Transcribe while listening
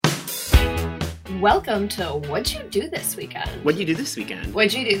Welcome to What'd You Do This Weekend? What'd you do this weekend?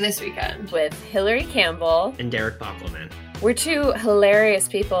 What'd you do this weekend? With Hillary Campbell And Derek Bockelman. We're two hilarious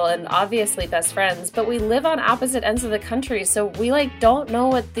people and obviously best friends, but we live on opposite ends of the country, so we don't know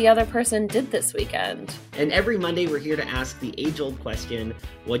what the other person did this weekend. And every Monday we're here to ask the age-old question,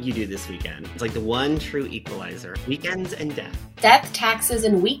 what'd you do this weekend? It's like the one true equalizer. Weekends and death. Death, taxes,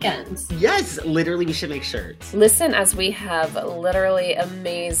 and weekends. Yes, literally we should make shirts. Listen as we have literally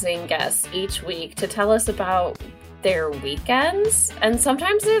amazing guests each week to tell us about their weekends. And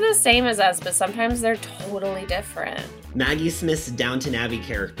sometimes they're the same as us, but sometimes they're totally different. Maggie Smith's Downton Abbey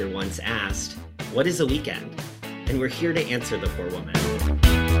character once asked, what is a weekend? And we're here to answer the poor woman.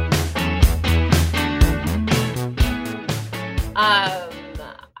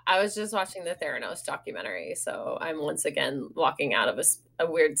 I was just watching the Theranos documentary, so I'm once again walking out of a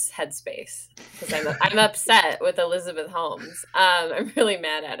weird headspace because I'm upset with Elizabeth Holmes. I'm really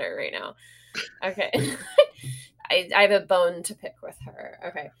mad at her right now. Okay. I have a bone to pick with her.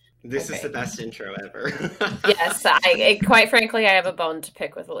 Okay. This is the best intro ever. Yes, quite frankly, I have a bone to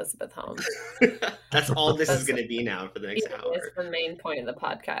pick with Elizabeth Holmes. That's all this is going to be now for the next hour. It's the main point of the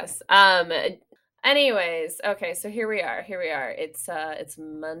podcast. Anyways, okay, so here we are. It's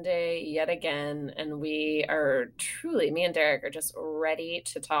Monday yet again, and we are truly, me and Derek are just ready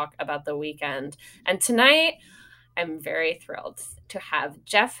to talk about the weekend. And tonight, I'm very thrilled to have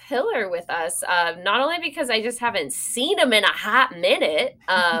Jeff Hiller with us, not only because I just haven't seen him in a hot minute,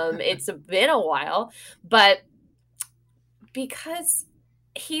 it's been a while, but because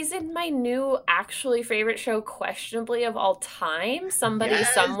he's in my new actually favorite show, questionably of all time, Somebody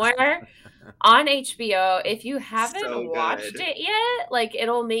Somewhere on HBO. If you haven't watched it yet,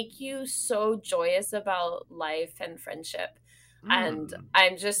 it'll make you so joyous about life and friendship. And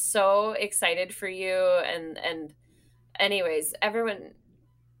I'm just so excited for you. And anyways, everyone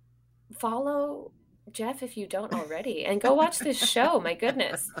follow Jeff if you don't already, and go watch this show. My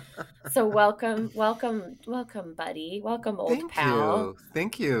goodness. So welcome, buddy. Welcome, old pal.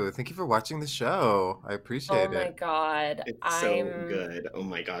 Thank you for watching the show. I appreciate it. Oh my God. It's so good. Oh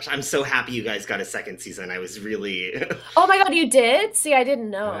my gosh. I'm so happy you guys got a second season. I was really... Oh my God, you did? See, I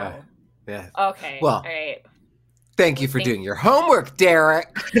didn't know. Yeah. Okay. Well, all right. Thank you for doing your homework, Derek.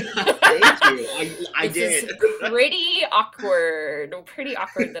 Thank you. I did. This is pretty awkward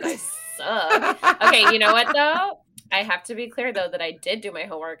that I suck. Okay, you know what, though? I have to be clear, though, that I did do my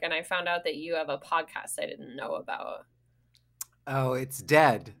homework, and I found out that you have a podcast I didn't know about. Oh, it's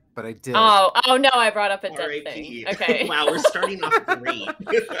dead, but I did. Oh no, I brought up a dead R.I.P. thing. Okay. Wow, we're starting off great.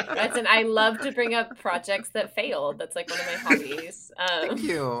 I love to bring up projects that failed. That's one of my hobbies. Thank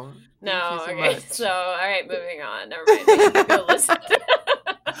you. No, Thank you so okay. much. So, all right, moving on. Never mind. Go listen.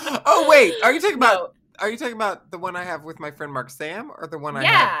 Oh wait, are you talking about? No. Are you talking about the one I have with my friend Mark Sam, or the one I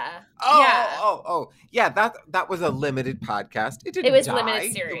have? Yeah. Yeah. That was a limited podcast. It didn't. It was die.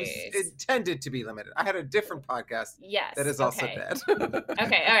 limited series. It was intended to be limited. I had a different podcast. Yes. That is also dead.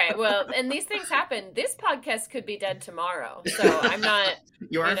 Okay. All right. Well, and these things happen. This podcast could be dead tomorrow, so I'm not.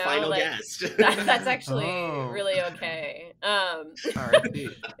 You're our final guest. That's actually really okay. All right.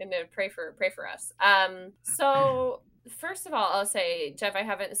 And pray for us. So. First of all, I'll say, Jeff, I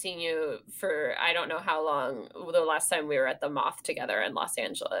haven't seen you for I don't know how long. The last time we were at the Moth together in Los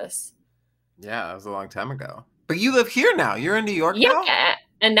Angeles. Yeah, that was a long time ago. But you live here now. You're in New York now? Yeah.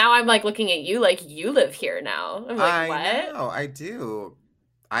 And now I'm looking at you like you live here now. I'm like, what? I know, I do.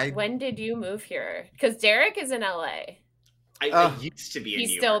 When did you move here? Because Derek is in LA. I used to be in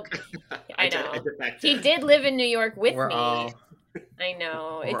New York. I know. He did live in New York with me. I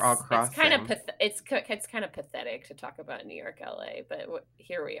know we're all crossing. It's kind of pathetic to talk about New York, LA, but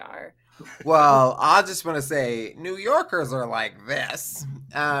here we are. Well, I just want to say New Yorkers are like this.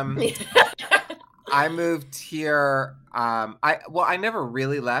 I moved here. I never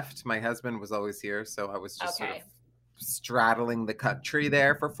really left. My husband was always here, so I was just sort of straddling the country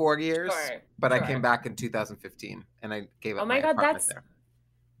there for 4 years. But I came back in 2015, and I gave up my apartment there.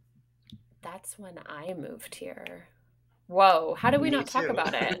 That's when I moved here. Whoa, how did we not talk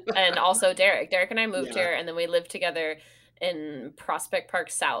about it? And also Derek and I moved here, and then we lived together in Prospect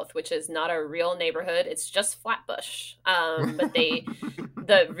Park South, which is not a real neighborhood. It's just Flatbush. But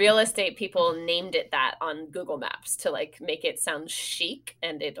the real estate people named it that on Google Maps to make it sound chic,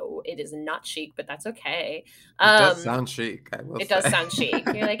 and it is not chic, but that's okay. It does sound chic. It does sound chic.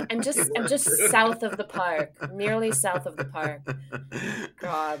 You're like, I'm just south of the park, nearly south of the park.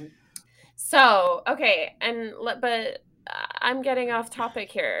 God. So, okay, but I'm getting off topic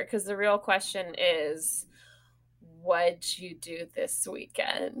here because the real question is, what'd you do this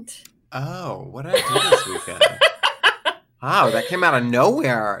weekend? Oh, what did I do this weekend? Wow, that came out of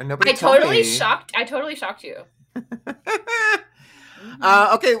nowhere. Nobody told me. I totally shocked you.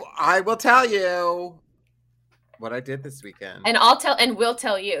 Okay, I will tell you what I did this weekend. And we'll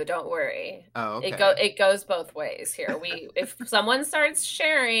tell you, don't worry. Oh, okay. It goes both ways here. If someone starts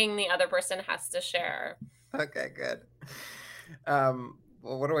sharing, the other person has to share. Okay, good. Well,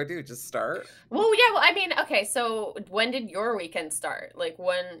 what do I do? Just start? Well, yeah. Well, I mean, okay. So when did your weekend start? Like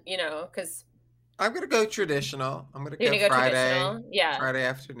when, because I'm gonna go traditional. I'm gonna go Friday. Yeah. Friday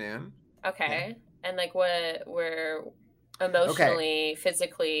afternoon. Okay. Yeah. And like where emotionally,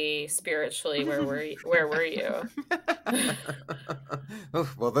 physically, spiritually, where were you?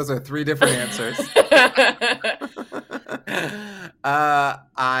 Well, those are 3 different answers.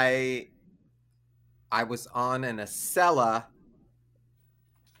 I was on an Acela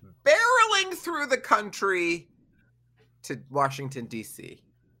barreling through the country to Washington, D.C.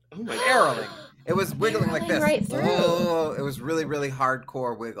 Oh my barreling. It was wiggling like this. Right through. Oh, it was really, really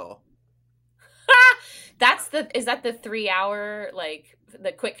hardcore wiggle. Is that the 3-hour, like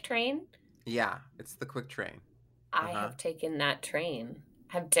the quick train? Yeah, it's the quick train. I have taken that train.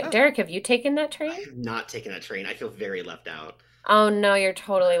 Derek, have you taken that train? I have not taken that train. I feel very left out. Oh no, you're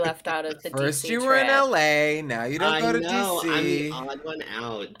totally left out of the First DC you were in LA, now you don't go to DC. I'm the odd one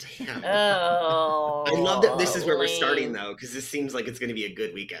out. Damn. Oh, I love that this is where we're starting though, because this seems like it's going to be a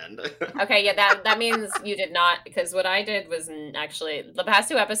good weekend. Okay, yeah, that means you did not, because what I did was actually the past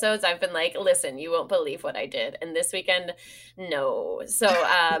 2 episodes I've been like, listen, you won't believe what I did, and this weekend, no. So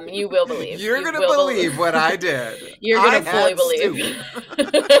you will believe. You're gonna believe what I did. You're gonna fully believe.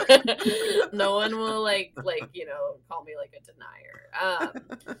 No one will like call me like a denier.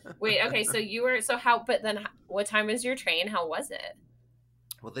 Wait, okay, but then what time was your train? How was it?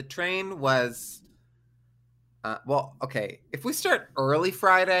 Well, the train was okay, if we start early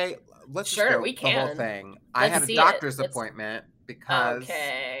Friday, let's just go the whole thing. I had a doctor's appointment because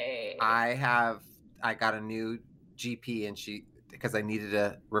I got a new GP, and because I needed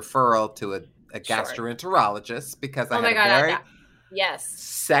a referral to a gastroenterologist because I had a very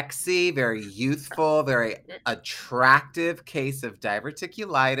sexy, very youthful, very attractive case of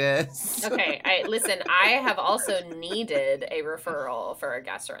diverticulitis. Okay, I have also needed a referral for a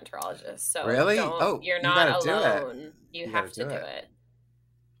gastroenterologist. So really? You're not alone. You have to do it.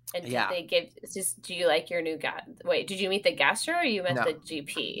 And did they do you like your new wait, did you meet the gastro or you met the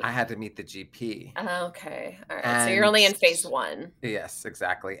GP? I had to meet the GP. Okay. All right. And so you're only in phase 1. Yes,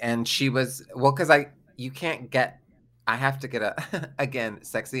 exactly. And she was, because I have to get again,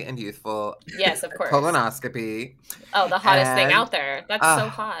 sexy and youthful. Yes, of course. Colonoscopy. Oh, the hottest thing out there. That's so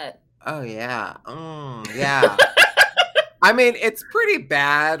hot. Oh, yeah. Yeah. I mean, it's pretty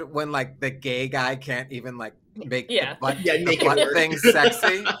bad when like the gay guy can't even like make the things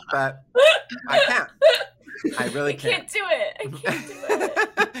sexy, but I can't. I really can't. I can't do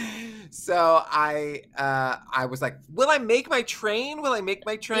it. So I was like, will I make my train?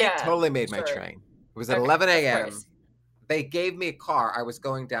 Yeah, totally made my train. It was at 11 a.m. They gave me a car. I was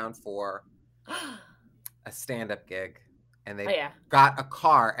going down for a stand-up gig. And they got a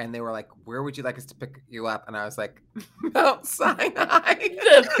car, and they were like, where would you like us to pick you up? And I was like, Mount Sinai.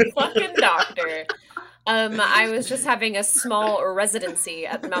 The fucking doctor. I was just having a small residency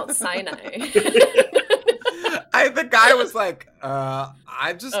at Mount Sinai. The guy was like,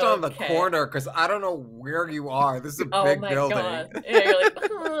 I'm just on the corner because I don't know where you are. This is a big building. God. Yeah, you're like,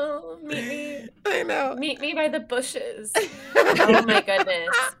 meet me. I know. Meet me by the bushes. Oh my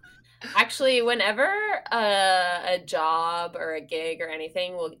goodness. Actually, whenever a job or a gig or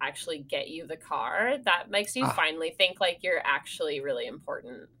anything will actually get you the car, that makes you finally think like you're actually really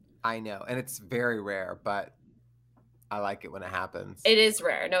important. I know. And it's very rare, but I like it when it happens. It is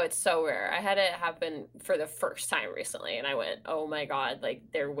rare. No, it's so rare. I had it happen for the first time recently, and I went, oh my God, like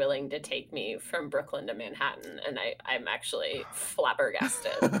they're willing to take me from Brooklyn to Manhattan, and I'm actually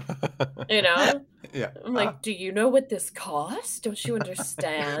flabbergasted. You know? Yeah. I'm like, do you know what this costs? Don't you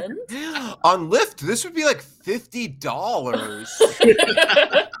understand? On Lyft, this would be like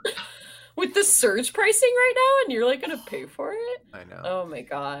 $50. With the surge pricing right now, and you're like going to pay for it? I know. Oh my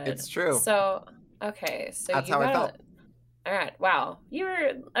God. It's true. So, okay. So that's how I felt. All right. Wow.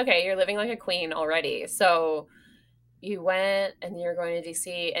 You're living like a queen already. So you went and you're going to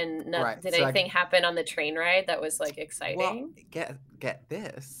DC, and did anything happen on the train ride that was like exciting? Well, get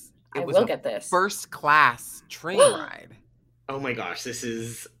this. I will get this. First class train ride. Oh my gosh, this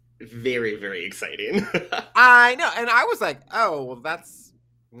is very, very exciting. I know. And I was like, oh, well, that's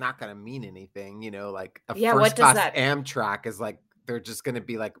not going to mean anything. You know, like a first class Amtrak is like, they're just going to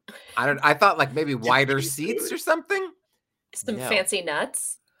be like, I thought like maybe wider seats or something. Some fancy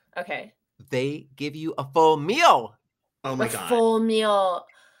nuts. Okay. They give you a full meal Oh my God. Full meal.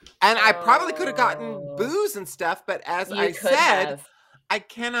 And I probably could have gotten booze and stuff, but as I said, I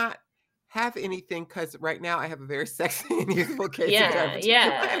cannot have anything because right now I have a very sexy and youthful case of diverticulitis.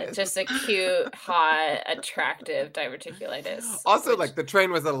 Yeah, just a cute, hot, attractive diverticulitis. Also, like the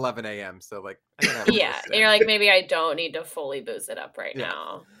train was at 11 a.m. So like, yeah, you're like, maybe I don't need to fully booze it up right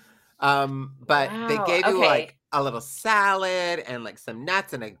now. But they gave you like a little salad and like some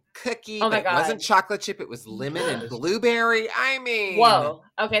nuts and a cookie. Oh my God. It wasn't chocolate chip, it was lemon and blueberry. I mean, whoa.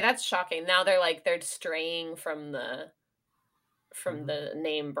 Okay, that's shocking. Now they're straying from the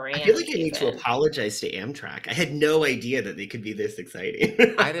name brand. I feel like I need to apologize to Amtrak. I had no idea that they could be this exciting.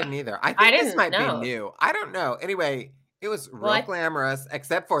 I didn't either. I think this might be new. I don't know. Anyway, it was real glamorous,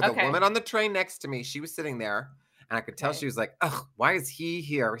 except for the woman on the train next to me. She was sitting there. And I could tell she was like, "Ugh, why is he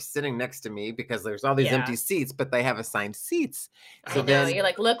here sitting next to me? Because there's all these empty seats, but they have assigned seats." So I know. You're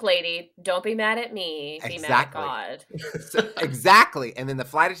like, "Look, lady, don't be mad at me. Be mad at God." Exactly. And then the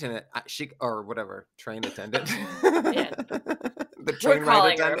flight attendant, or whatever, train attendant. The train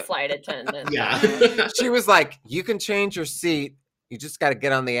calling her a flight attendant. Yeah. She was like, "You can change your seat. You just got to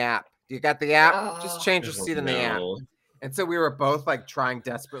get on the app. You got the app? Just change your seat in the app." And so we were both like trying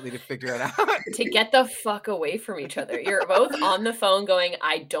desperately to figure it out. To get the fuck away from each other. You're both on the phone going,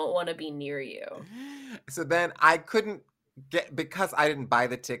 "I don't want to be near you." So then I couldn't because I didn't buy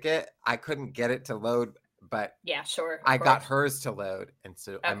the ticket, I couldn't get it to load. But yeah, sure. I got hers to load. And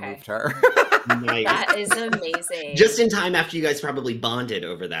so I moved her. Nice. That is amazing. Just in time after you guys probably bonded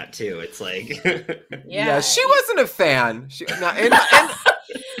over that too. It's like, yeah, she wasn't a fan.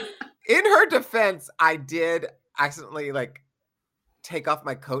 In her defense, I did accidentally like take off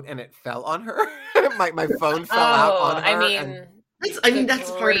my coat and it fell on her. my phone fell out on her. I mean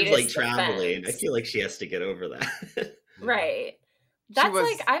that's part of like traveling. I feel like she has to get over that. Right. That's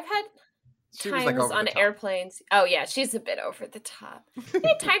like I've had times on airplanes. Oh yeah, she's a bit over the top.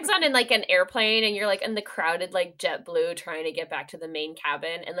 Times on in like an airplane and you're like in the crowded like JetBlue trying to get back to the main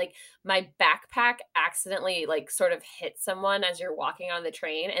cabin and like my backpack accidentally like sort of hit someone as you're walking on the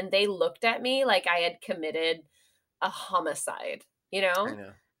train and they looked at me like I had committed a homicide, you know? I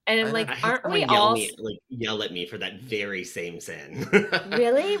know. And I'm like, aren't we all yell at me for that very same sin?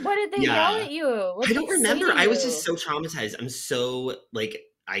 Really? What did they yell at you? I don't remember. I was just so traumatized. I'm so like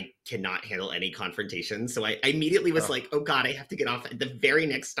I cannot handle any confrontation. So I immediately was like, oh God, I have to get off at the very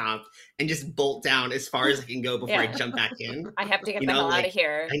next stop and just bolt down as far as I can go before I jump back in. I have to get the hell out of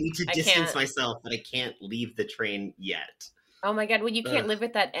here. I need to distance myself, but I can't leave the train yet. Oh my God. Well, you can't live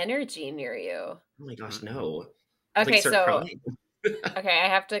with that energy near you. Oh my gosh, no. Okay, so I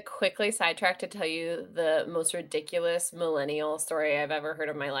have to quickly sidetrack to tell you the most ridiculous millennial story I've ever heard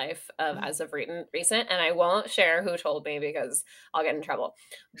in my life as of recent, and I won't share who told me because I'll get in trouble.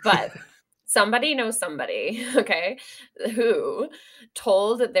 But somebody knows somebody, okay, who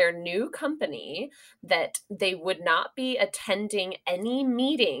told their new company that they would not be attending any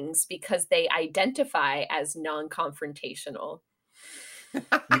meetings because they identify as non-confrontational.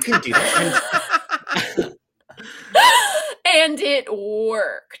 You can do that. And it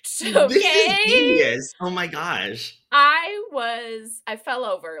worked. Okay. This is genius. Oh my gosh. I fell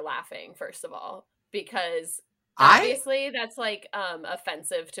over laughing, first of all, because obviously that's like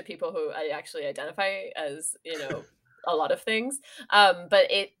offensive to people who actually identify as, you know, a lot of things. But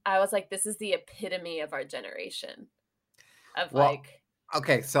I was like, this is the epitome of our generation.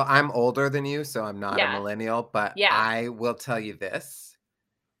 Okay, so I'm older than you, so I'm not a millennial, but I will tell you this.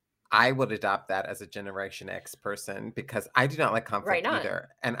 I would adopt that as a Generation X person because I do not like conflict either.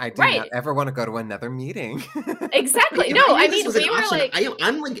 And I do not ever want to go to another meeting. Exactly. No, I mean, we were like...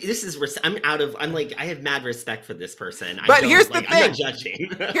 I'm like, I have mad respect for this person. But here's the thing. I'm not judging.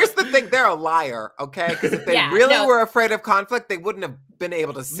 Here's the thing. They're a liar, okay? Because if they were afraid of conflict, they wouldn't have been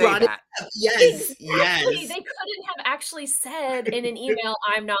able to say that. Yes, exactly. They couldn't have actually said in an email,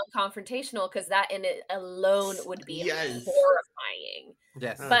 "I'm not confrontational," because that in it alone would be horrifying.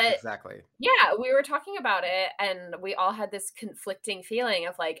 Yes, but exactly. Yeah, we were talking about it, and we all had this conflicting feeling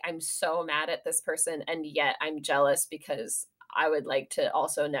of like, I'm so mad at this person, and yet I'm jealous because I would like to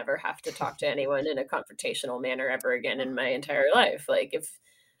also never have to talk to anyone in a confrontational manner ever again in my entire life. Like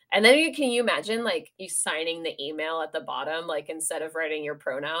and then can you imagine like you signing the email at the bottom, like instead of writing your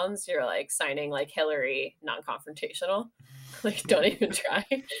pronouns, you're like signing like Hillary non-confrontational. Like, don't even try.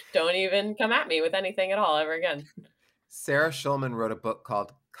 Don't even come at me with anything at all ever again. Sarah Schulman wrote a book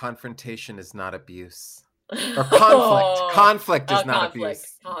called Confrontation is Not Abuse. Or Conflict. Conflict is not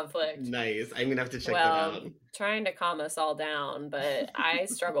abuse. Conflict. Nice. I'm going to have to check that out. Trying to calm us all down, but I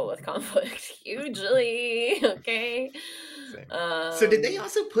struggle with conflict hugely. Okay. So did they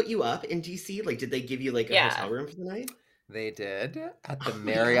also put you up in DC? Like, did they give you like a hotel room for the night? They did at the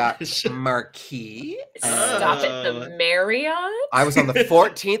Marriott Marquis. Stop it, the Marriott? I was on the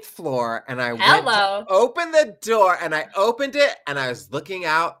 14th floor and I went to open the door and I opened it and I was looking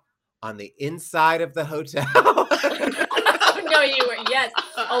out on the inside of the hotel. No, you were. Yes.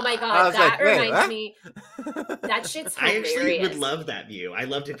 Oh my God. That reminds me. That shit's hilarious. I actually would love that view. I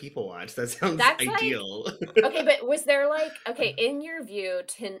love to people watch. That sounds ideal. Okay, but was there in your view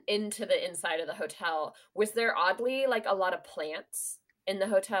into the inside of the hotel, was there oddly a lot of plants in the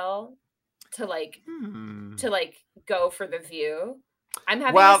hotel to go for the view? I'm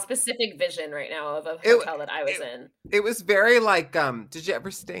having a specific vision right now of a hotel that I was in. It was very did you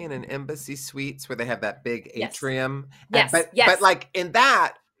ever stay in an Embassy Suites where they have that big atrium? Yes. But in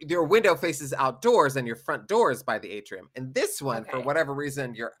that, your window faces outdoors and your front door is by the atrium. And this one, for whatever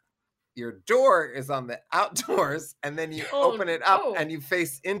reason, your door is on the outdoors and then you open it up and you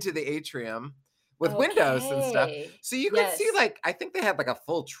face into the atrium with windows and stuff. So you could see I think they had a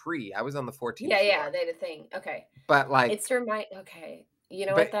full tree. I was on the 14th floor. Yeah, they had a thing. Okay. But you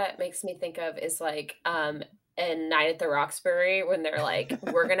know what that makes me think of is in Night at the Roxbury when they're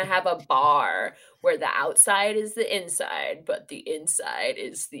we're gonna have a bar where the outside is the inside, but the inside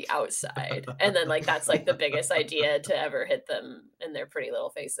is the outside. And then that's the biggest idea to ever hit them in their pretty little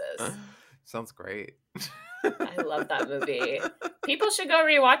faces. Sounds great. I love that movie. People should go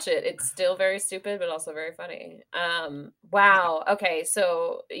rewatch it. It's still very stupid, but also very funny. Wow. Okay,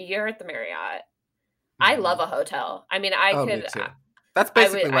 so you're at the Marriott. I love a hotel. I mean, me too. That's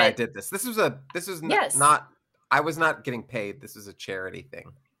basically why I did this. This was not. I was not getting paid. This was a charity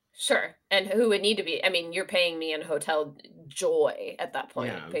thing. Sure. And who would need to be? I mean, you're paying me in hotel joy at that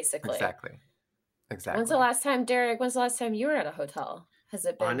point, basically. Exactly. When's the last time, Derek? When's the last time you were at a hotel? Has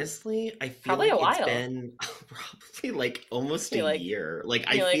it been? Honestly, I feel probably a while. It's been probably almost a year.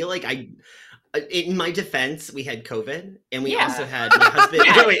 I feel like in my defense, we had COVID and we also had my husband.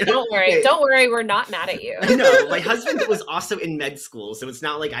 Don't worry. We're not mad at you. No, my husband was also in med school. So it's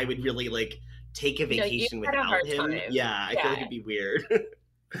not like I would really take a vacation without him. Time. Yeah, I feel like it'd be weird.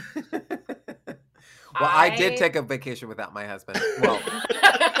 I did take a vacation without my husband. Well,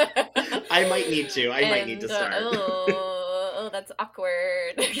 I might need to. I might need to start. Oh, that's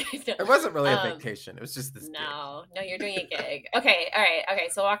awkward. It wasn't really a vacation. It was just this. No, you're doing a gig. Okay, all right. Okay,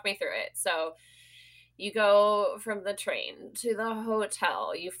 so walk me through it. So you go from the train to the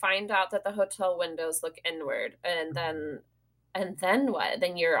hotel. You find out that the hotel windows look inward, and then what?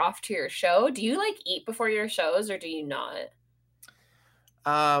 Then you're off to your show. Do you eat before your shows, or do you not?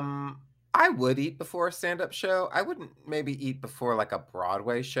 I would eat before a stand-up show. I wouldn't maybe eat before a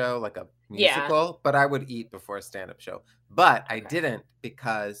Broadway show, a musical, but I would eat before a stand-up show. But I didn't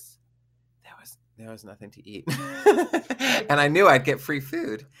because there was nothing to eat. And I knew I'd get free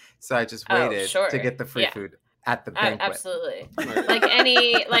food. So I just waited to get the free food at the banquet. Absolutely.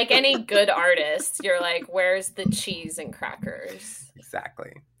 like any good artist, you're where's the cheese and crackers?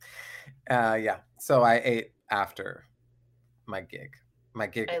 Exactly. So I ate after my gig.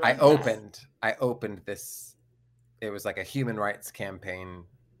 I opened this. It was a human rights campaign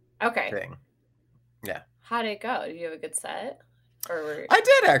thing. Yeah. How'd it go? Did you have a good set? I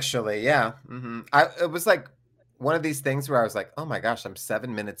did actually, yeah. Mm-hmm. It was one of these things where I was oh my gosh, I'm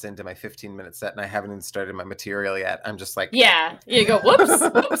 7 minutes into my 15-minute set and I haven't even started my material yet. I'm just yeah. You go,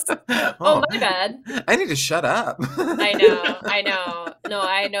 whoops. Oh, my bad. I need to shut up. I know. No,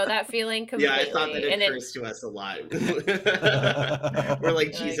 I know that feeling completely. Yeah, I thought that occurs to us a lot. We're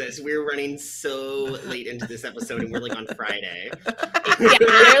Jesus, we're running so late into this episode and we're on Friday. Yeah,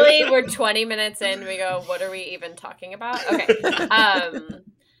 literally, we're 20 minutes in. We go, what are we even talking about? Okay.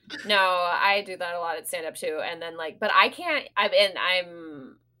 No, I do that a lot at stand-up too. And then but I can't,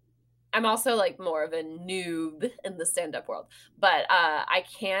 I'm also more of a noob in the stand-up world, but I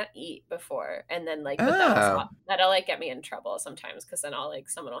can't eat before. And then but that'll get me in trouble sometimes because then I'll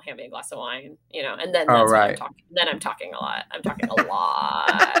someone will hand me a glass of wine, and then that's when I'm talking. Then I'm talking a lot. I'm talking a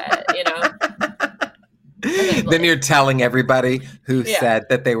lot, Then you're telling everybody who said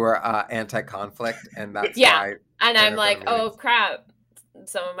that they were anti-conflict, and that's why. And I'm oh crap.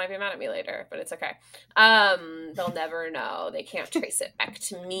 Someone might be mad at me later, but it's okay. They'll never know. They can't trace it back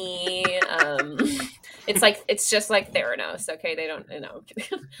to me. It's just like Theranos, okay? They don't know.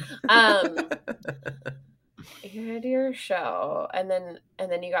 You had your show, and then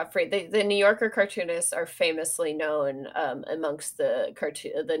you got free. The New Yorker cartoonists are famously known amongst the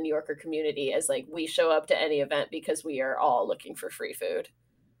New Yorker community as we show up to any event because we are all looking for free food.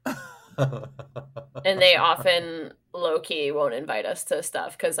 And they often low-key won't invite us to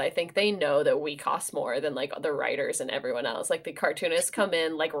stuff because I think they know that we cost more than the writers and everyone else. The cartoonists come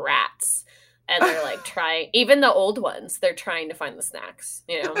in like rats. And they're like trying, even the old ones, they're trying to find the snacks,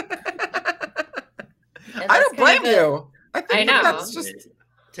 you know? I don't blame you. I know. That's just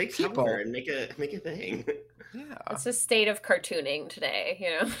take people and make a thing. Yeah. It's a state of cartooning today, you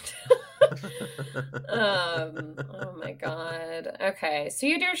know? Oh my God. Okay. So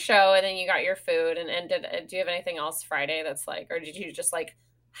you do your show and then you got your food and do you have anything else Friday that's like, or did you just like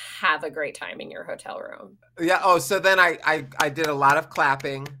have a great time in your hotel room? Yeah. Oh, so then I did a lot of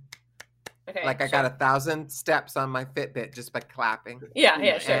clapping. Okay. Like I got 1,000 steps on my Fitbit just by clapping.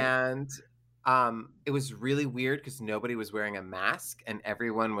 Yeah, sure. And it was really weird because nobody was wearing a mask and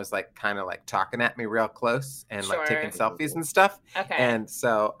everyone was like kind of like talking at me real close and like taking selfies and stuff. Okay. And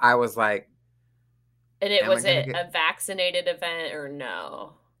so I was like, and was it a vaccinated event or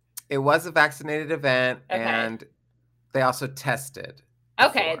no? It was a vaccinated event and they also tested.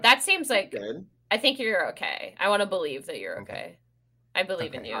 Okay. Before. That seems like good. I think you're okay. I want to believe that you're okay. I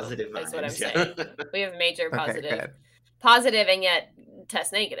believe in you. Positive vibes, is what I'm saying. We have major positive and yet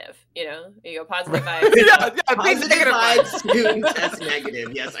test negative, you know? You go positive vibes. Positive vibes, test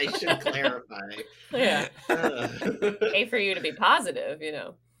negative. Yes, I should clarify. Yeah. Pay for you to be positive, you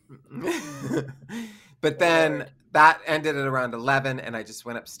know? But then that ended at around 11 and I just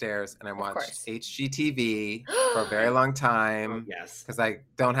went upstairs and I watched HGTV for a very long time. Yes. Because I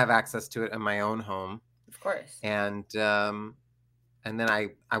don't have access to it in my own home. Of course. And then I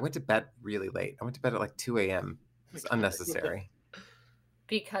went to bed really late. I went to bed at like 2 a.m. It's unnecessary.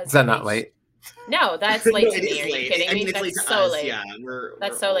 Because is that not late? No, that's late to me. Are you kidding me? That's so late. Yeah,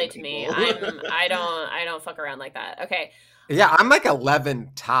 that's so late to me. I don't fuck around like that. Okay. Yeah, I'm like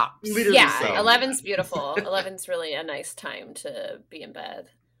 11 tops. Literally 11's beautiful. 11's really a nice time to be in bed.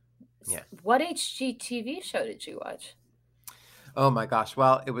 Yeah. What HGTV show did you watch? Oh my gosh.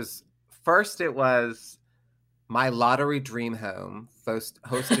 Well, it was My Lottery Dream Home,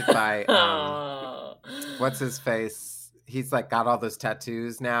 hosted by what's his face? He's like got all those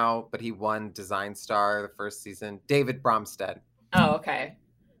tattoos now, but he won Design Star the first season. David Bromstead. Oh, okay.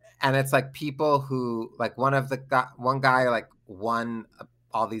 And it's like people who like one guy like won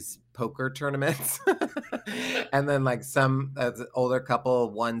all these poker tournaments, and then like some older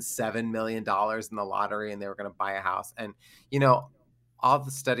couple won $7 million in the lottery, and they were going to buy a house. And you know, all the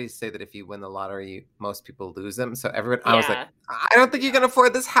studies say that if you win the lottery, most people lose them. So everyone, I was like, I don't think you can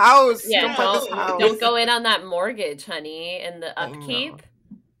afford this house. Yeah, don't go in on that mortgage, honey, and the upkeep.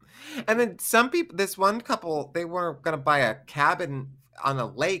 And then some people, this one couple, they were going to buy a cabin on a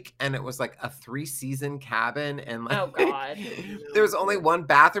lake, and it was like a 3-season cabin, and like, oh god, there was only one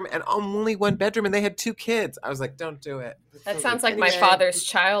bathroom and only one bedroom, and they had 2 kids. I was like, don't do it. That sounds like my father's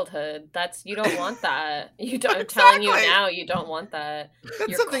childhood. You don't want that. You don't. I'm telling you now, you don't want that. That's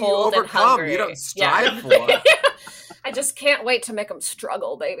You're something cold you overcome. And hungry. You don't strive for. I just can't wait to make them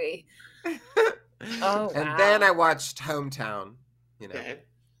struggle, baby. Oh, and then I watched Hometown. You know,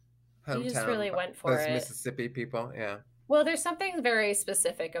 Hometown. You just really went for those it. Mississippi people, yeah. Well, there's something very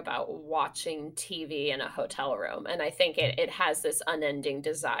specific about watching TV in a hotel room. And I think it has this unending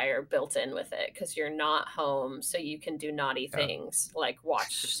desire built in with it because you're not home. So you can do naughty things like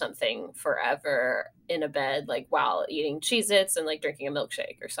watch something forever in a bed, like while eating Cheez-Its and like drinking a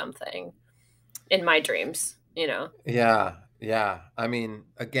milkshake or something in my dreams, you know? Yeah. Yeah. I mean,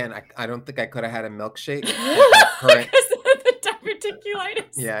 again, I don't think I could have had a milkshake.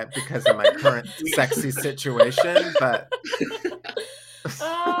 Diverticulitis. Yeah, because of my current sexy situation, but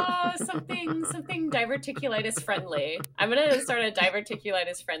something diverticulitis friendly. I'm gonna start a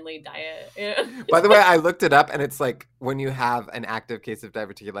diverticulitis friendly diet. Yeah. By the way, I looked it up, and it's like when you have an active case of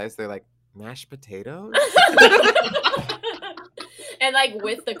diverticulitis, they're like mashed potatoes. And like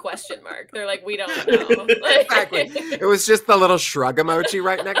with the question mark, they're like, we don't know. Exactly. It was just the little shrug emoji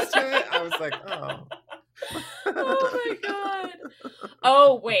right next to it. I was like, oh. Oh my god.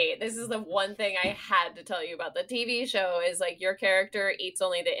 Oh wait, this is the one thing I had to tell you about the TV show is like your character eats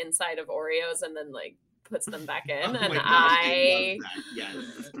only the inside of Oreos and then like puts them back in. Oh and gosh, I love that. Yes.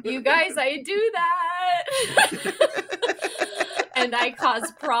 You guys, I do that. And I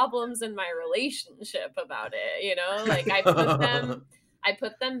cause problems in my relationship about it, you know? Like I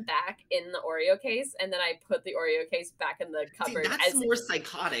put them back in the Oreo case, and then I put the Oreo case back in the cupboard. See, that's more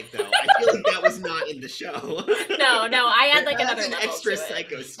psychotic, though. I feel like that was not in the show. No, I had like another level extra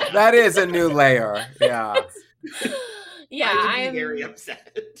psycho stuff. That is a new layer. Yeah. Yeah, I'm very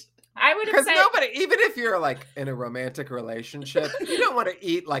upset. I would have because said nobody, even if you're like in a romantic relationship, you don't want to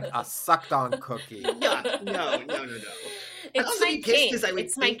eat like a sucked-on cookie. Yeah, no. It's my kink. I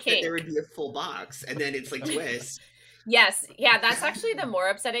would think that there would be a full box, and then it's like twist. Yes. Yeah, that's actually the more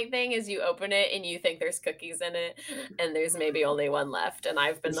upsetting thing is you open it and you think there's cookies in it and there's maybe only one left. And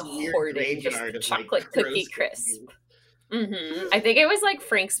I've been hoarding just chocolate cookie crisp. Mm-hmm. I think it was like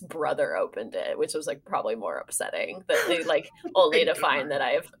Frank's brother opened it, which was like probably more upsetting that they like only to find that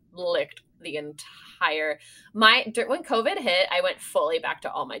I've licked the entire when COVID hit, I went fully back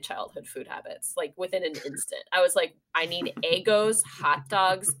to all my childhood food habits like within an instant. I was like, I need Eggos, hot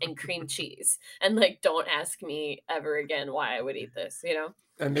dogs, and cream cheese, and like don't ask me ever again why I would eat this, you know.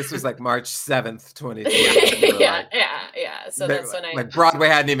 And this was like March 7th, 2020. Yeah. So that's when like Broadway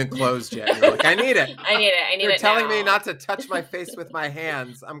hadn't even closed yet. You're like, I need it. You're telling me not to touch my face with my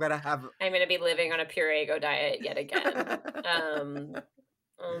hands. I'm gonna be living on a pure Eggo diet yet again.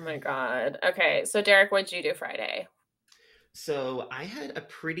 Oh my God. Okay, so Derek, what'd you do Friday? So I had a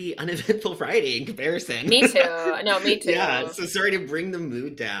pretty uneventful Friday in comparison. Me too. No, me too. Yeah. So sorry to bring the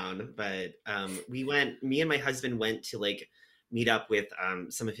mood down, but me and my husband went to like meet up with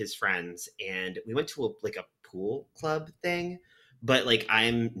some of his friends, and we went to a pool club thing. But like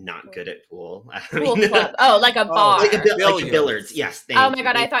I'm not good at pool. Pool club. Oh, like a bar. Like billiards. Yes. Oh my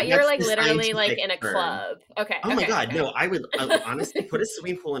God, I thought you were like literally like in a club. Okay. Oh my God, no, I would honestly put a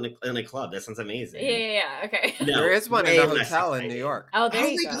swimming pool in a club. That sounds amazing. Yeah. Okay. No, there is one in a hotel in New York. Oh, there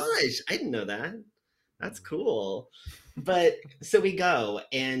you go. Gosh, I didn't know that. That's cool. But so we go,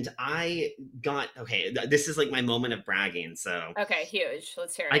 and this is like my moment of bragging. So okay, huge.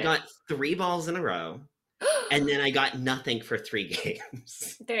 Let's hear it. I got 3 balls in a row. And then I got nothing for 3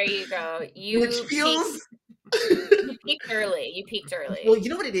 games. There you go. Which feels... You peaked early. Well, you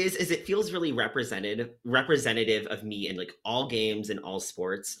know what it is it feels really representative of me in like all games and all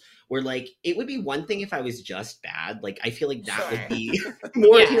sports, where like it would be one thing if I was just bad. Like I feel like that would be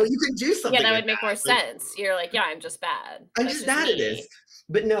more, you could do something. Yeah, that would make more sense. You're like, yeah, I'm just bad. I'm just bad at this.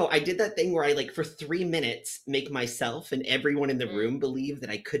 But no, I did that thing where I like for 3 minutes make myself and everyone in the room believe that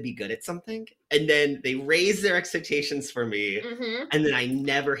I could be good at something. And then they raise their expectations for me. Mm-hmm. And then I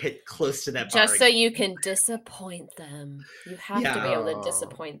never hit close to that bar. Just so you can disappoint them. You have to be able to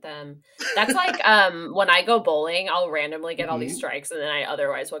disappoint them. That's like when I go bowling, I'll randomly get all these strikes and then I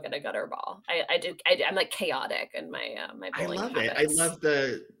otherwise will get a gutter ball. I'm like chaotic in my bowling habits. I love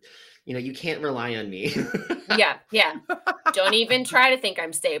the... you can't rely on me. Yeah. Don't even try to think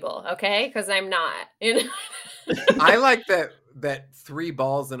I'm stable, okay? Because I'm not. I like that 3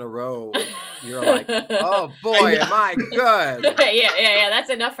 balls in a row. You're like, oh boy, am I good? Yeah. That's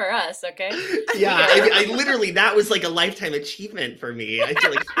enough for us, okay? Yeah, I literally, that was like a lifetime achievement for me. I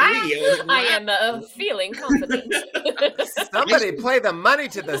feel like 3. I am feeling confident. Somebody play the money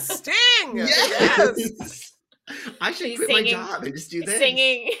to the sting. Yes. I should quit my job and just do this.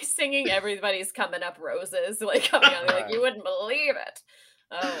 Singing Everybody's Coming Up Roses, like coming on, like you wouldn't believe it.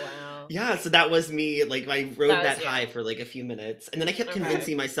 Oh wow. Yeah, so that was me. Like I rode that high for like a few minutes, and then I kept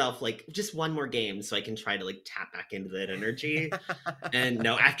convincing myself like just one more game so I can try to like tap back into that energy. And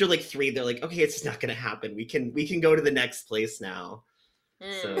no, after like 3, they're like, okay, it's not gonna happen. We can go to the next place now.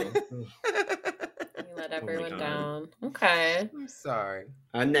 So you let everyone down. Okay. I'm sorry.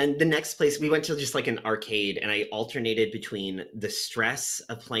 And then the next place we went to just like an arcade, and I alternated between the stress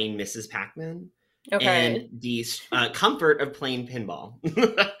of playing Mrs. Pac-Man and the comfort of playing pinball.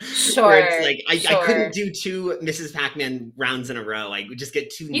 Sure. Where it's like I couldn't do 2 Mrs. Pac-Man rounds in a row. I would just get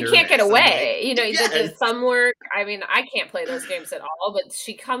too nervous. You can't get away. Like, the thumb work. I mean, I can't play those games at all, but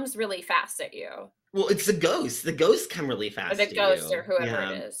she comes really fast at you. Well, it's the ghosts. The ghosts come really fast. Or the ghost or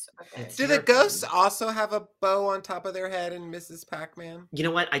whoever it is. Okay. Do the ghosts also have a bow on top of their head in Mrs. Pac-Man? You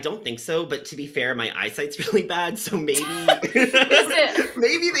know what? I don't think so. But to be fair, my eyesight's really bad, so maybe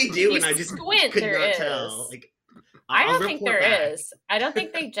maybe they do, and I just could not tell. Like, I don't think there is. I don't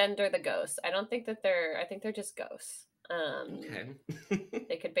think they gender the ghosts. I don't think that I think they're just ghosts. Okay.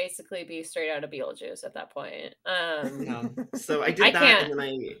 They could basically be straight out of Beetlejuice at that point. So I did that, and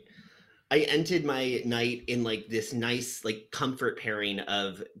then I ended my night in like this nice like comfort pairing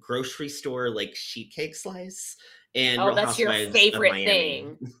of grocery store like sheet cake slice and Real that's your Housewives favorite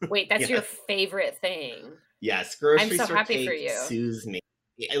thing. Wait, that's your favorite thing. Yes, grocery store happy cake for you. soothes me.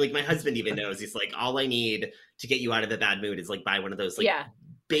 Like my husband even knows. He's like, all I need to get you out of a bad mood is like buy one of those like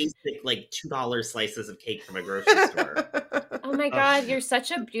basic like $2 slices of cake from a grocery store. Oh my God, you're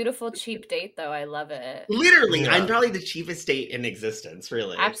such a beautiful cheap date though. I love it. Literally, I'm probably the cheapest date in existence,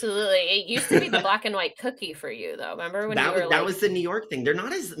 really. Absolutely. It used to be the black and white cookie for you though. Remember when that was the New York thing. They're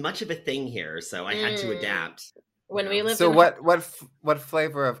not as much of a thing here, so I had to adapt. When we lived what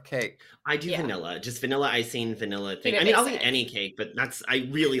flavor of cake? I do vanilla, just vanilla icing, vanilla thing. I mean, I'll eat any cake, but I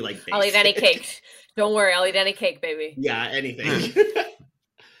really like basic. I'll eat any cake. Don't worry, I'll eat any cake, baby. Yeah, anything.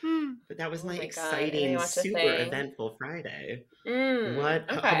 that was my exciting, super eventful Friday.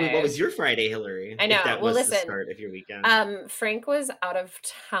 What was your Friday, Hillary? I know. If that was the start of your weekend. Frank was out of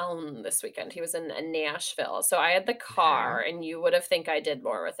town this weekend. He was in Nashville. So I had the car, and you would have think I did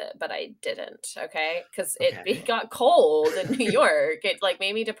more with it, but I didn't. Okay. Because it got cold in New York. It like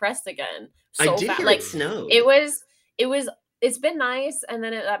made me depressed again. So I did hear it snowed. It's been nice, and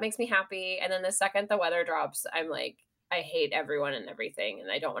then that makes me happy. And then the second the weather drops, I'm like, I hate everyone and everything,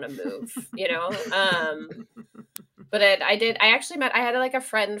 and I don't want to move, you know? But I had like a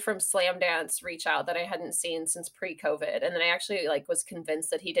friend from Slam Dance reach out that I hadn't seen since pre-COVID. And then I actually like was convinced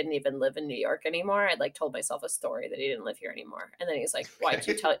that he didn't even live in New York anymore. I'd like told myself a story that he didn't live here anymore. And then he's like, why'd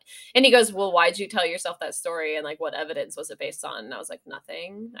you tell it? And he goes, well, why'd you tell yourself that story? And like, what evidence was it based on? And I was like,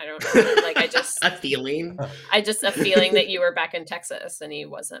 nothing. I don't know. Like, I just, a feeling that you were back in Texas, and he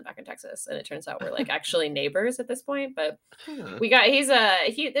wasn't back in Texas. And it turns out we're like actually neighbors at this point, but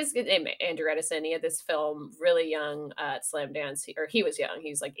this named Andrew Edison. He had this film really young at Slam Dance, or he was young.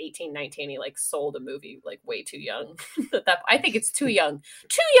 He was like 18, 19. He like sold a movie like way too young. I think it's too young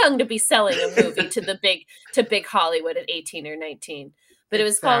to be selling a movie to big Hollywood at 18 or 19. But it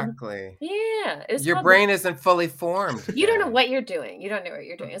was called, yeah. It was Your brain isn't fully formed. You don't know what you're doing. You don't know what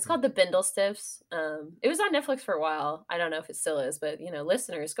you're doing. It's called The Bindlestiffs. It was on Netflix for a while. I don't know if it still is, but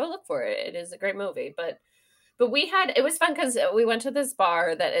listeners, go look for it. It is a great movie. But it was fun because we went to this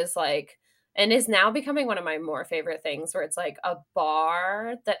bar that is like, and is now becoming one of my more favorite things, where it's like a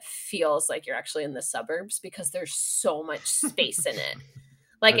bar that feels like you're actually in the suburbs because there's so much space in it.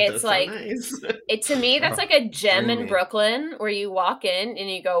 Like it's like, nice. To me, that's like a gem in Brooklyn where you walk in and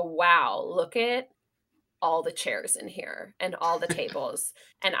you go, wow, look at all the chairs in here and all the tables.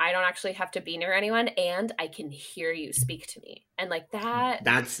 And I don't actually have to be near anyone, and I can hear you speak to me. And like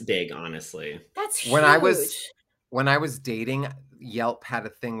that's big, honestly. That's huge. When I was dating, Yelp had a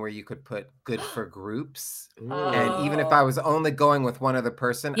thing where you could put good for groups. And even if I was only going with one other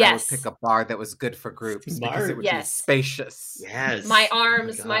person, I would pick a bar that was good for groups because it would be spacious. Yes. My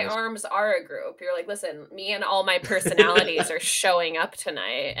arms are a group. You're like, listen, me and all my personalities are showing up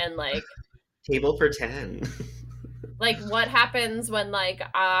tonight, and like table for 10. Like, what happens when, like,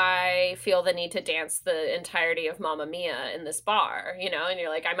 I feel the need to dance the entirety of Mamma Mia in this bar, and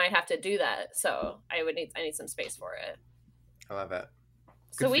you're like, I might have to do that. So I need some space for it. I love it.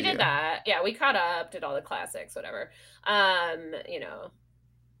 So we did that. Yeah, we caught up, did all the classics, whatever.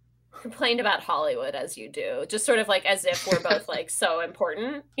 Complained about Hollywood as you do. Just sort of like as if we're both like so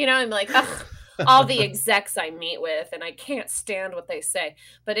important, I'm like, ugh. All the execs I meet with, and I can't stand what they say.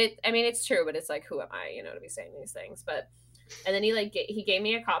 But it's true, but it's like, who am I, to be saying these things? But, and then he gave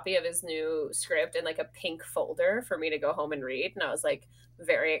me a copy of his new script in like a pink folder for me to go home and read. And I was like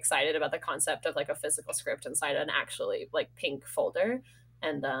very excited about the concept of like a physical script inside an actually like pink folder.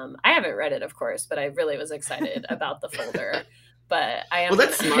 And I haven't read it, of course, but I really was excited about the folder. But I am. Well,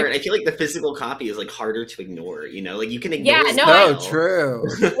 that's smart. I feel like the physical copy is like harder to ignore. Like you can ignore. Yeah, no, true.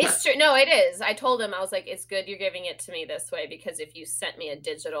 It's true. No, it is. I told him, I was like, it's good you're giving it to me this way, because if you sent me a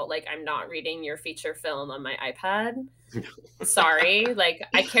digital, like, I'm not reading your feature film on my iPad. Sorry, like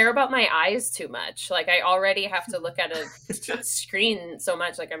I care about my eyes too much. Like I already have to look at a screen so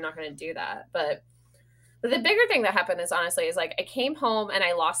much. Like I'm not going to do that. But the bigger thing that happened is like I came home and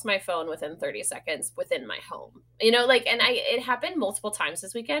I lost my phone within 30 seconds within my home, and it happened multiple times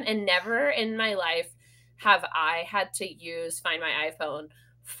this weekend, and never in my life have I had to find my iPhone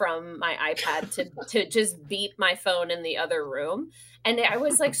from my iPad to just beat my phone in the other room. And I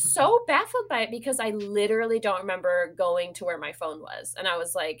was like so baffled by it because I literally don't remember going to where my phone was. And I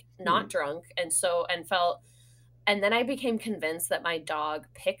was like not drunk. And then I became convinced that my dog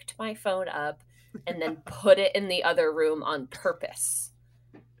picked my phone up and then put it in the other room on purpose,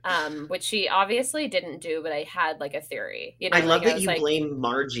 which she obviously didn't do, but I had like a theory. I love that you blame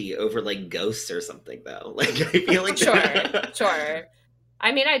Margie over like ghosts or something, though. Like I feel like sure.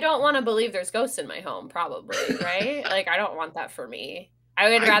 I mean, I don't want to believe there's ghosts in my home, probably, right? Like I don't want that for me. I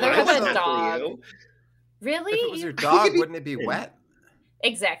would rather have a dog. Really? If it was your dog, wouldn't it be wet?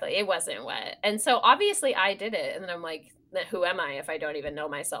 Exactly, it wasn't wet, and so obviously I did it, and then I'm like, who am I if I don't even know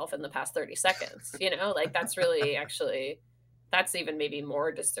myself in the past 30 seconds? Like that's really actually, that's even maybe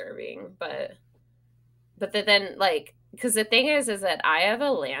more disturbing. But then like, because the thing is that I have a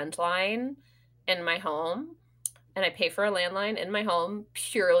landline in my home, and I pay for a landline in my home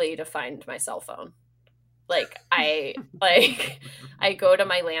purely to find my cell phone. Like I go to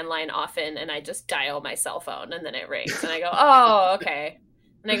my landline often and I just dial my cell phone and then it rings and I go, oh, okay.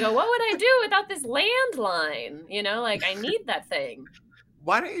 And I go, what would I do without this landline? Like I need that thing.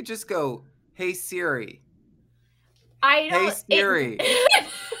 Why don't you just go, hey Siri? Hey Siri.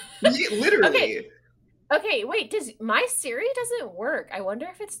 Literally. Okay, wait, my Siri doesn't work. I wonder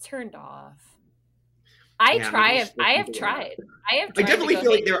if it's turned off. I have tried. I definitely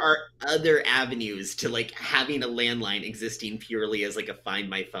feel like there are other avenues to like having a landline existing purely as like a find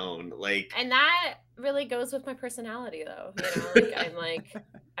my phone. Like, and that really goes with my personality though. You know,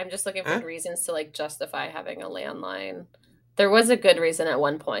 I'm just looking for reasons to like justify having a landline. There was a good reason at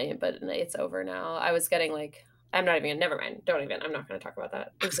one point, but it's over now. I was getting like, never mind. Don't even, I'm not going to talk about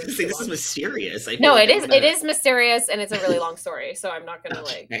that. I was going to say, this is mysterious. No, it is mysterious and it's a really long story. So I'm not going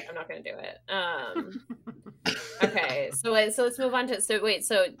to I'm not going to do it. Okay. So let's move on to, did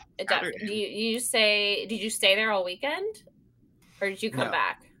you stay there all weekend or did you come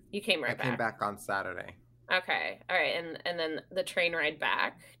back? You came back. I came back on Saturday. Okay. All right. And then the train ride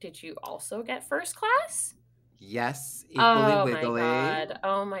back, did you also get first class? Yes. Equally wiggly.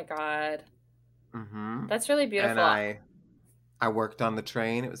 Oh my God. Mm-hmm. That's really beautiful. And I worked on the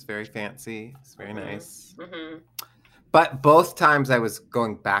train. It was very fancy. It's very nice. Mm-hmm. But both times I was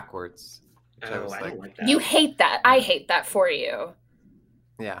going backwards. I don't like that. You hate that. I hate that for you.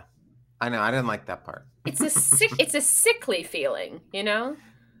 Yeah, I know. I didn't like that part. It's a sickly feeling, you know?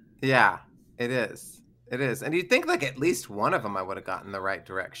 Yeah, it is. It is. And you'd think like at least one of them I would have gotten the right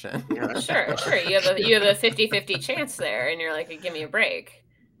direction. Yeah. Sure. You have a 50-50 chance there and you're like, give me a break.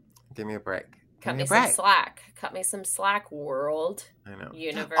 Give me a break. Cut me some slack. Cut me some slack, world. I know.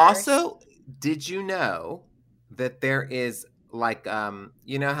 Universe. Also, did you know that there is like,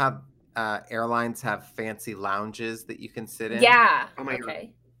 you know how airlines have fancy lounges that you can sit in? Yeah. Oh my God.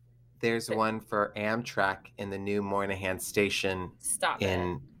 There's one for Amtrak in the new Moynihan Station. Stop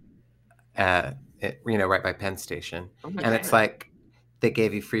in, right by Penn Station. And it's like they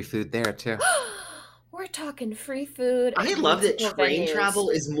gave you free food there too. We're talking free food. I love that train travel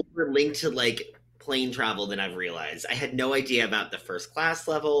is more linked to like plane travel than I've realized. I had no idea about the first class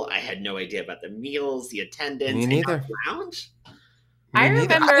level. I had no idea about the meals, the attendance, Me neither. The lounge. I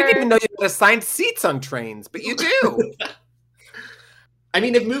remember. I didn't even know you had assigned seats on trains, but you do. I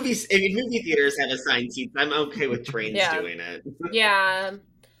mean, if movie theaters have assigned seats, I'm okay with trains doing it. Yeah.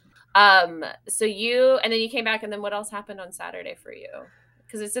 So and then you came back, and then what else happened on Saturday for you?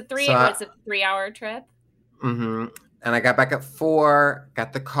 Because it's a 3-hour trip. Mm-hmm. And I got back at 4,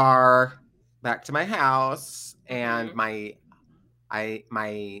 got the car back to my house, and my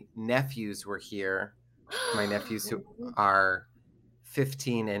nephews were here. My nephews who are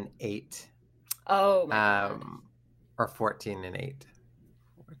 15 and 8. Oh my God. Or 14 and 8.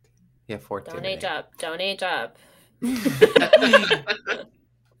 Yeah, 14. Don't age up.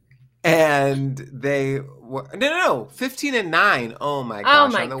 And they were no 15 and 9. Oh my gosh! Oh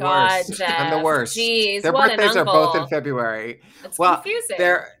my God, worst. Jeff. I'm the worst. Jeez, their birthdays are both in February. It's confusing.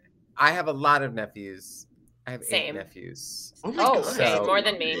 I have a lot of nephews. I have 8 nephews. Oh my God. Okay, more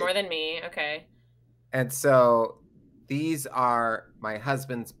than me. Okay. And so these are my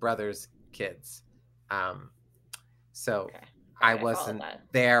husband's brother's kids. I wasn't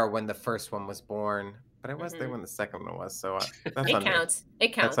there when the first one was born. But I was there when the second one was, so that's it counts. Me.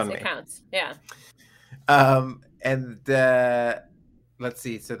 It counts. It counts. Yeah. And let's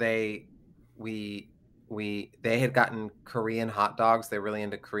see. So they had gotten Korean hot dogs. They're really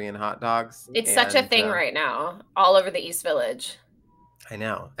into Korean hot dogs. It's such a thing right now, all over the East Village. I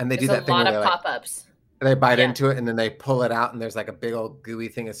know, and they do that thing. There's a lot of pop-ups. They bite into it and then they pull it out, and there's like a big old gooey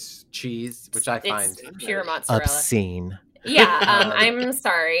thing of cheese, which I find pure mozzarella. Obscene. Yeah, I'm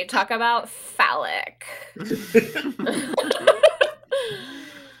sorry. Talk about phallic.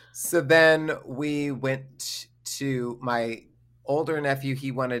 So then we went to my older nephew. He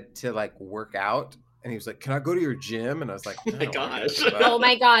wanted to like work out, and he was like, "Can I go to your gym?" And I was like, "Oh my gosh!" Oh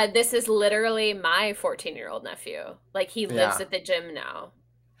my God, this is literally my 14-year-old nephew. Like he lives at the gym now.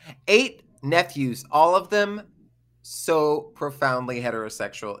 8 nephews, all of them so profoundly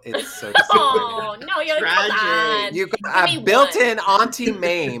heterosexual. It's so disappointing. Oh no, you're tragic. You got a built-in Auntie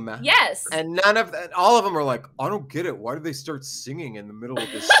Mame. Yes. And all of them are like, I don't get it. Why did they start singing in the middle of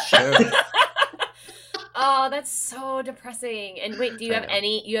this show? Oh, that's so depressing. And wait, do you have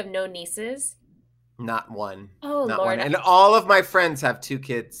you have no nieces? Not one. Oh, not Lord. One. And all of my friends have 2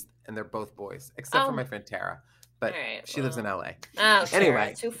 kids, and they're both boys, except for my friend Tara. But she lives in LA. Oh,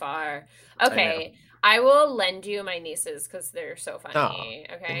 anyway. Too far. Okay. I will lend you my nieces because they're so funny.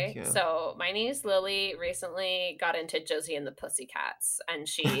 Oh, okay. Thank you. So my niece Lily recently got into Josie and the Pussycats, and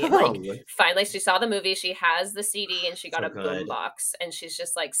she finally she saw the movie. She has the CD and she got a boombox, and she's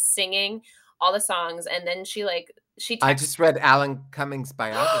just like singing all the songs. And then she I just read Alan Cummings'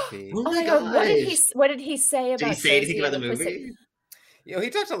 biography. Oh my God! What did he say about? Did he say anything about the movie? he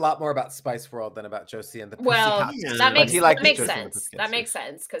talked a lot more about Spice World than about Josie and the Pussycats. Well, that makes sense. That makes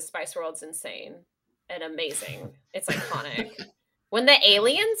sense because Spice World's insane and amazing. It's iconic. When the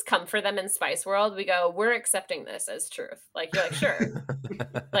aliens come for them in Spice World, we go, we're accepting this as truth. Like, you're like, sure.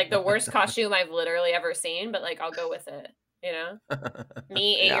 Like, the worst costume I've literally ever seen, but, like, I'll go with it, you know?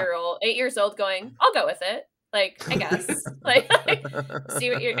 Me, 8 years old, going, I'll go with it. Like, I guess. like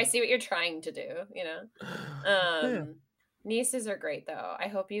I see what you're trying to do, you know? Nieces are great, though. I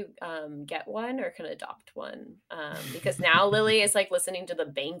hope you get one or can adopt one. Because now Lily is, like, listening to the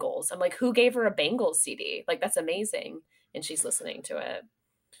Bangles. I'm like, who gave her a Bangles CD? Like, that's amazing. And she's listening to it.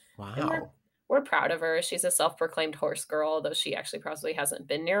 Wow. We're proud of her. She's a self-proclaimed horse girl, though she actually probably hasn't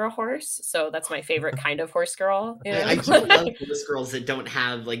been near a horse. So that's my favorite kind of horse girl. You know? I do love horse girls that don't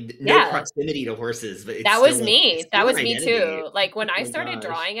have like no proximity to horses. But that was me. That was me too. Like when I started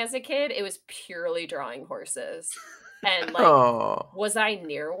drawing as a kid, it was purely drawing horses. And like, was I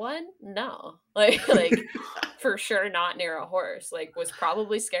near one? No, like for sure not near a horse. Like, was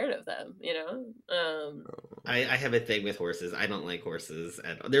probably scared of them. You know. I have a thing with horses. I don't like horses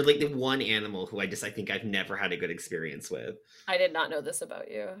at all. They're like the one animal who I think I've never had a good experience with. I did not know this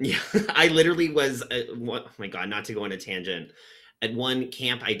about you. Yeah, I literally was. Oh my god! Not to go on a tangent. At one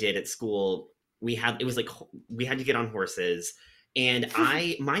camp I did at school, we had to get on horses. And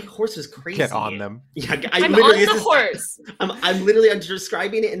my horse was crazy. Get on them. Yeah, I'm on the horse. I'm literally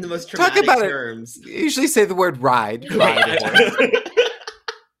describing it in the most traumatic terms. You usually say the word ride.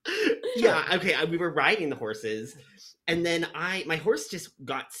 Yeah, okay. We were riding the horses, and then my horse just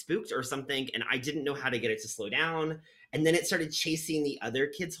got spooked or something, and I didn't know how to get it to slow down. And then it started chasing the other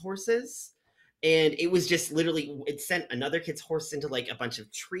kids' horses. And it was just literally, it sent another kid's horse into like a bunch of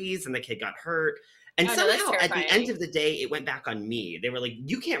trees, and the kid got hurt. And somehow at the end of the day, it went back on me. They were like,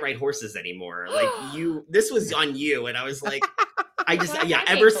 you can't ride horses ananymore. Like this was on you. And I was like,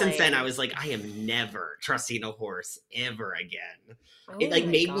 ever since then, I was like, I am never trusting a horse ever again. It like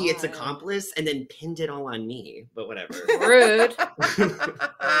made me its accomplice and then pinned it all on me, but whatever. Rude.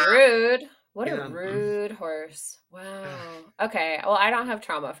 Rude. What a rude horse. Wow. Okay. Well, I don't have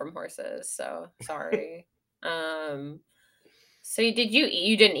trauma from horses, so sorry. So you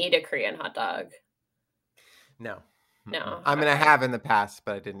didn't eat a Korean hot dog? No. I mean, I have in the past,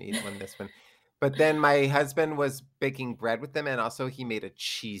 but I didn't eat one this one. But then my husband was baking bread with them, and also he made a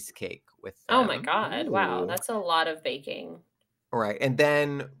cheesecake with them. Oh my God. Ooh. Wow. That's a lot of baking. Right. And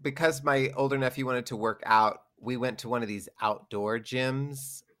then because my older nephew wanted to work out, we went to one of these outdoor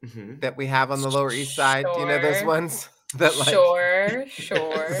gyms that we have on the Lower East Side. Do you know those ones? That like, sure.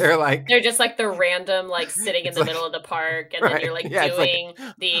 They're just like the random, like sitting in the middle of the park, and then you're like doing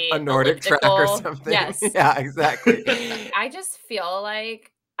the a Nordic track or something. Yes. Yeah, exactly. I just feel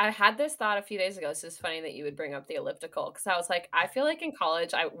like I had this thought a few days ago. So it's funny that you would bring up the elliptical, because I was like, I feel like in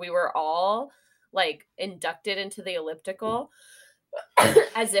college, we were all like inducted into the elliptical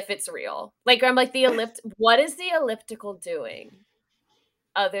as if it's real. Like I'm like what is the elliptical doing?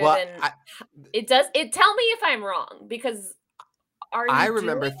 Other than tell me if I'm wrong, because I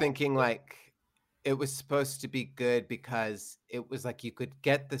remember thinking like it was supposed to be good because it was like you could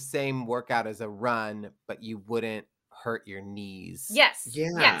get the same workout as a run, but you wouldn't hurt your knees. Yes.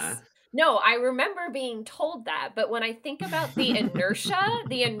 Yeah. Yes. No, I remember being told that, but when I think about the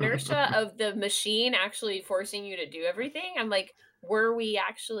inertia of the machine actually forcing you to do everything, I'm like, were we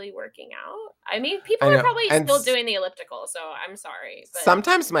actually working out? I mean, people are probably still doing the elliptical, so I'm sorry. But...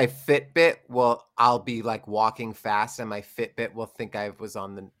 Sometimes my Fitbit I'll be like walking fast, and my Fitbit will think I was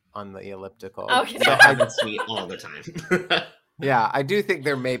on the elliptical. Okay. So I would tweet all the time. Yeah, I do think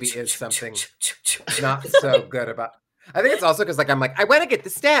there maybe is something not so good about. I think it's also because like I'm like I want to get the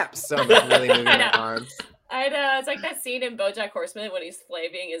steps, so I'm like, really moving my arms. I know. It's like that scene in BoJack Horseman when he's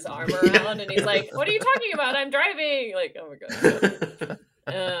flaving his arm around and he's like, what are you talking about? I'm driving. Like, oh my God.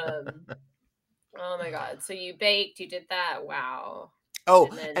 Oh my God. So you baked, you did that. Wow. Oh,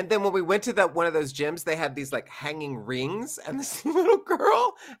 and then when we went to one of those gyms, they had these like hanging rings, and this little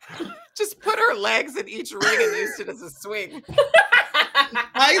girl just put her legs in each ring and used it as a swing.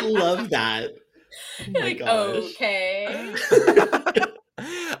 I love that. Oh my gosh. Okay.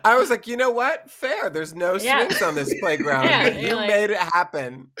 I was like, you know what? Fair. There's no swings on this playground. Yeah, you made it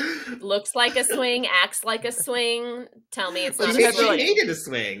happen. Looks like a swing, acts like a swing. Tell me it's not a swing. She needed a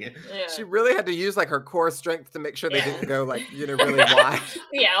swing. Yeah. She really had to use like her core strength to make sure they didn't go like, really wide.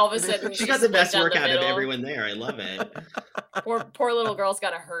 Yeah, all of a sudden she got the best workout of everyone there. I love it. Poor little girl's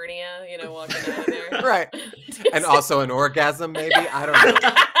got a hernia, walking out of there. Right. And also an orgasm, maybe. I don't know.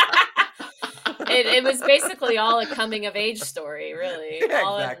 it was basically all a coming of age story, really.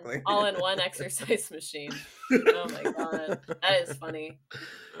 Yeah, exactly. All in one exercise machine. Oh my god, that is funny.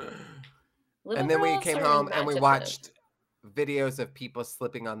 And then we came home and we watched videos of people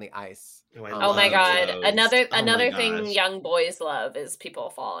slipping on the ice. Oh my god! Another thing young boys love is people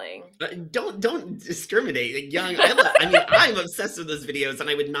falling. Don't discriminate. Young, I'm obsessed with those videos, and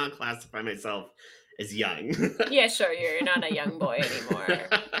I would not classify myself as young. Yeah, sure, you're not a young boy anymore.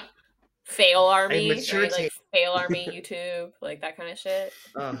 Fail Army, right? Like Fail Army YouTube, like that kind of shit.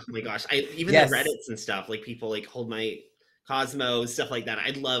 Oh my gosh! The Reddits and stuff, like people like hold my Cosmo, stuff like that. I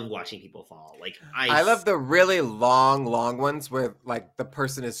love watching people fall. Like I love the really long ones where like the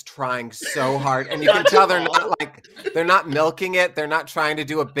person is trying so hard and you can tell they're not milking it. They're not trying to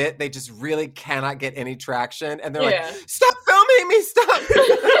do a bit. They just really cannot get any traction. And they're like, stop filming me, stop.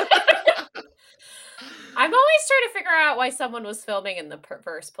 I'm always trying to figure out why someone was filming in the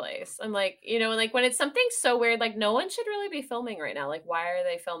first place. I'm like, like when it's something so weird, like no one should really be filming right now. Like, why are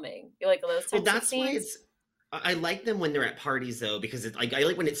they filming? Like those types of scenes? I like them when they're at parties though, because I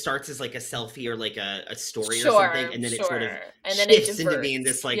like when it starts as like a selfie or like a story or something, and then it sort of shifts into being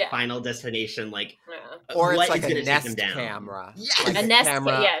this like final destination, like or it's like a Nest camera, like a Nest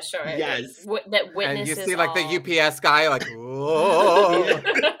camera, sure, yes, that witnesses. And you see like the UPS guy, like, whoa.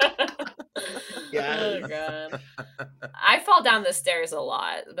 Yeah. Oh god, I fall down the stairs a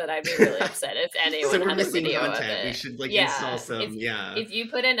lot, but I'd be really upset if anyone had a video of it. We should like install some. If you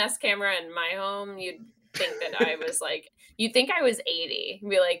put a Nest camera in my home, you'd think that I was like, you'd think I was 80. You'd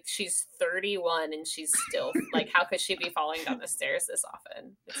be like, she's 31 and she's still like, how could she be falling down the stairs this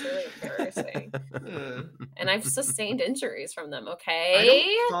often? It's really embarrassing. And I've sustained injuries from them. Okay, I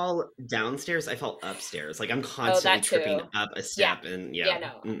don't fall downstairs, I fall upstairs. Like I'm constantly tripping up a step. And I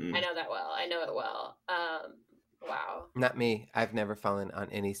know that well. I know it well. Wow. Not me. I've never fallen on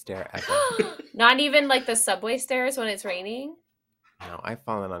any stair ever. Not even like the subway stairs when it's raining? No, I've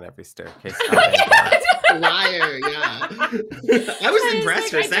fallen on every staircase. Liar, yeah. I was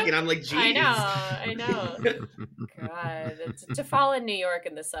impressed for a second. I'm like, geez. I know. God, to fall in New York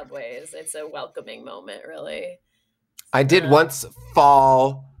in the subways, it's a welcoming moment, really. I did once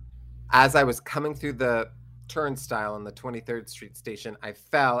fall as I was coming through the turnstile on the 23rd Street station. I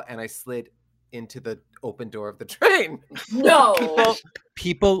fell and I slid into the open door of the train. No.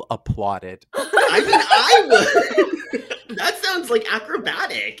 People applauded. I would. That sounds like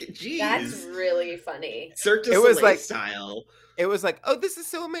acrobatic. Jeez. That's really funny. Cirque du Soleil style. It was like, oh, this is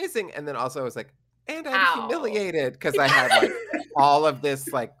so amazing. And then also I was like, and I'm humiliated because I had like all of this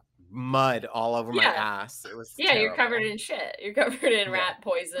like mud all over my ass. It was terrible. You're covered in shit. You're covered in rat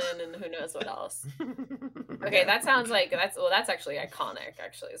poison and who knows what else. Okay, that sounds like that's actually iconic,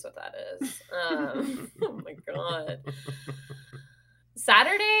 actually, is what that is. Oh my god.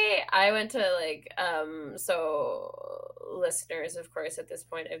 Saturday, I went to so listeners, of course, at this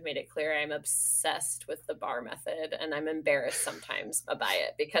point, I've made it clear I'm obsessed with the bar method, and I'm embarrassed sometimes by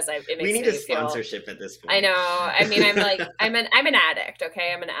it because it makes we need a sponsorship at this point. I know. I mean, I'm an addict.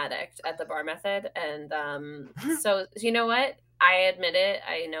 Okay, I'm an addict at the bar method, and so you know what? I admit it.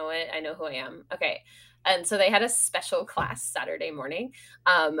 I know it. I know who I am. Okay. And so they had a special class Saturday morning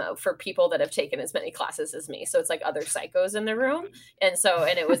for people that have taken as many classes as me. So it's like other psychos in the room. And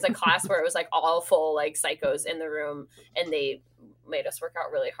it was a class where it was like all full like psychos in the room. And they made us work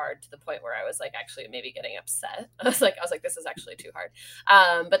out really hard to the point where I was like actually maybe getting upset. I was like, this is actually too hard.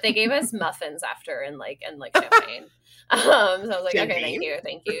 But they gave us muffins after and champagne. So I was like, champagne? Okay,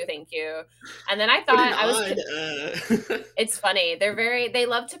 thank you. And then I thought it's funny. They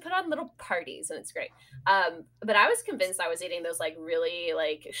love to put on little parties and it's great. But I was convinced I was eating those like really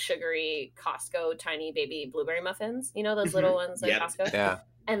like sugary Costco tiny baby blueberry muffins. You know, those little ones like Costco? Yeah.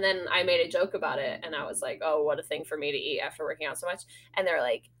 And then I made a joke about it and I was like, oh, what a thing for me to eat after working out so much. And they're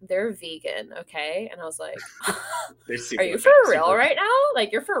like, they're vegan, okay? And I was like, are you for real right now?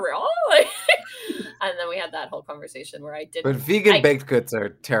 Like, you're for real? And then we had that whole conversation where I didn't. But vegan baked goods are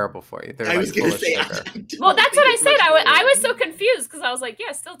terrible for you. They're I was going to say, well, that's what I said. I was so confused because I was like,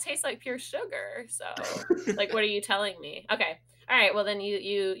 yeah, it still tastes like pure sugar. So, like, what are you telling me? Okay. All right. Well, then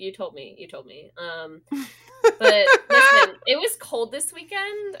you told me. But listen, it was cold this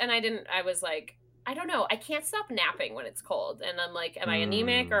weekend and I was like, I don't know. I can't stop napping when it's cold. And I'm like, am I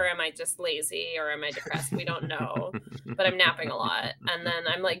anemic or am I just lazy or am I depressed? We don't know. But I'm napping a lot. And then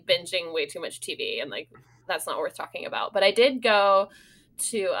I'm like binging way too much TV and like, that's not worth talking about. But I did go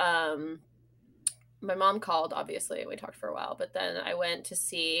to, my mom called, obviously. We talked for a while. But then I went to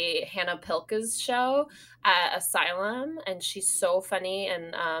see Hannah Pilka's show at Asylum. And she's so funny.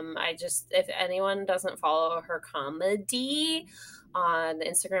 And if anyone doesn't follow her comedy on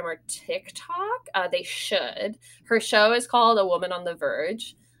Instagram or TikTok. They should. Her show is called A Woman on the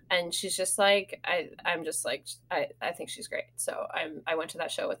Verge. And she's just like, I'm just like, I think she's great. So I went to that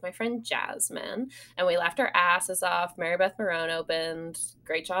show with my friend Jasmine, and we laughed our asses off. Mary Beth Marone opened.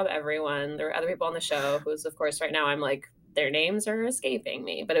 Great job, everyone. There were other people on the show who's, of course, right now I'm like, their names are escaping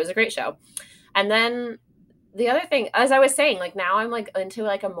me. But it was a great show. And then the other thing, as I was saying, like now I'm like into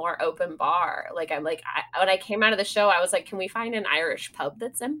like a more open bar. Like I'm like, when I came out of the show, I was like, can we find an Irish pub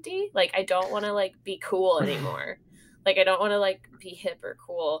that's empty? Like I don't want to like be cool anymore. Like, I don't want to, like, be hip or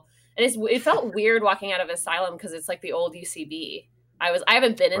cool. And it felt weird walking out of Asylum because it's, like, the old UCB. I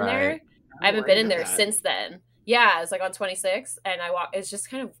haven't been in there. I haven't been in there since then. Yeah, it's, like, on 26. And it's just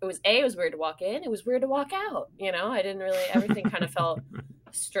kind of, it was weird to walk in. It was weird to walk out, you know? I didn't really, everything kind of felt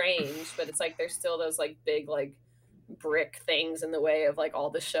strange. But it's, like, there's still those, like, big, like, brick things in the way of, like, all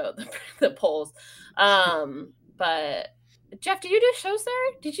the the poles. But, Jeff, did you do shows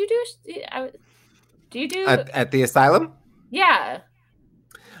there? Did you do... Do you do at the Asylum? Yeah,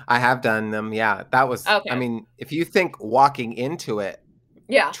 I have done them. Yeah, that was. Okay. I mean, if you think walking into it,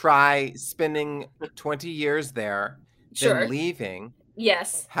 try spending 20 years there, then leaving.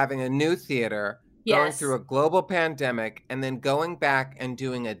 Yes, having a new theater, going through a global pandemic, and then going back and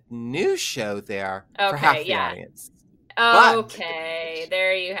doing a new show there for half the audience. Okay,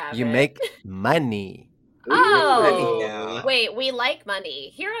 there you have it. You make money. Oh, wait, we like money.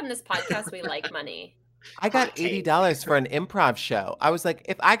 Here on this podcast, we like money. I got $80 for an improv show. I was like,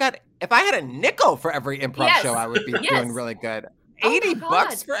 if I had a nickel for every improv show, I would be doing really good.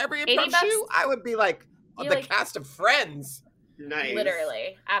 $80 for every improv show? I would be like the cast of Friends. Nice.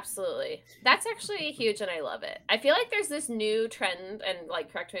 Literally. Absolutely. That's actually huge, and I love it. I feel like there's this new trend, and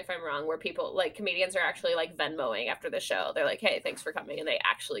like, correct me if I'm wrong, where people, like, comedians are actually like Venmoing after the show. They're like, hey, thanks for coming, and they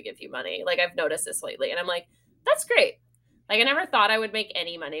actually give you money. Like, I've noticed this lately, and I'm like, that's great. Like, I never thought I would make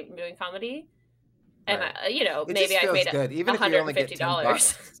any money doing comedy. And, maybe I made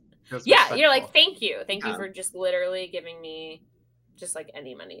 $150. Yeah, you're like, thank you. Thank you for just literally giving me just, like,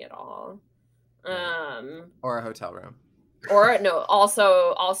 any money at all. Or a hotel room. Or, no,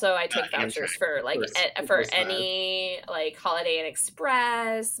 also I take vouchers for, like, for any, like, Holiday Inn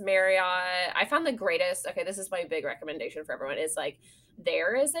Express, Marriott. I found the greatest, okay, this is my big recommendation for everyone, is, like,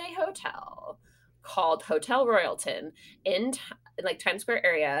 there is a hotel called Hotel Royalton in like Times Square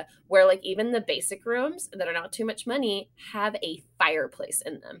area where like even the basic rooms that are not too much money have a fireplace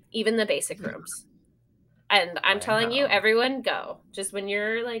in them, even the basic rooms. And I'm telling you, everyone go. Just when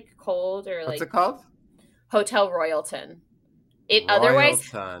you're like cold or like. What's it called? Hotel Royalton.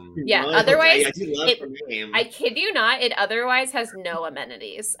 Otherwise, I kid you not, it otherwise has no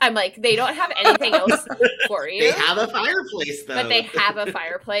amenities. I'm like, they don't have anything else for you. They have a fireplace though. But they have a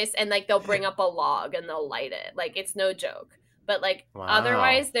fireplace, and like they'll bring up a log and they'll light it. Like, it's no joke. But like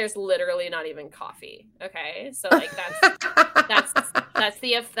otherwise there's literally not even coffee. Okay? So like that's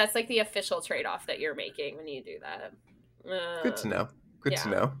like the official trade-off that you're making when you do that. Good to know. Good to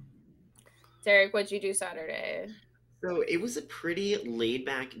know. Derek, what'd you do Saturday? So it was a pretty laid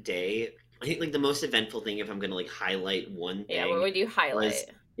back day. I think like the most eventful thing, if I'm gonna like highlight one thing. Yeah, what would you highlight?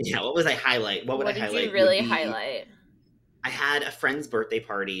 What was I highlight? What did you really highlight? I had a friend's birthday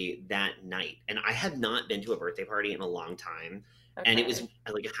party that night, and I had not been to a birthday party in a long time. Okay. And it was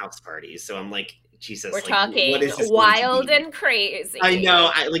like a house party. So I'm like, Jesus, we're talking what is this wild and crazy. I know.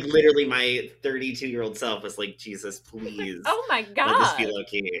 I like literally my 32-year-old self was like, Jesus, please. Oh my God. Let this be low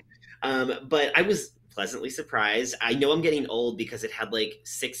key. But I was pleasantly surprised. I know I'm getting old because it had like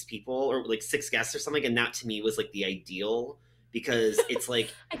 6 people or like 6 guests or something, and that to me was like the ideal, because it's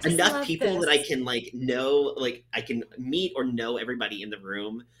like enough people that I can like know, like I can meet or know everybody in the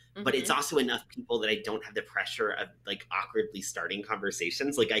room, but it's also enough people that I don't have the pressure of like awkwardly starting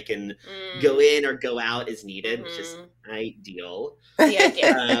conversations. Like I can go in or go out as needed, which is ideal.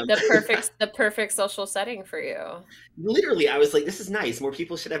 The perfect social setting for you. Literally, I was like, this is nice. More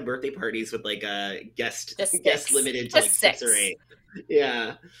people should have birthday parties with like a guest limited to like 6 or 8.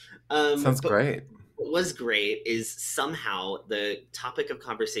 Yeah. Sounds great. What was great is somehow the topic of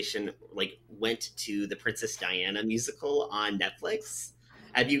conversation like went to the Princess Diana musical on Netflix.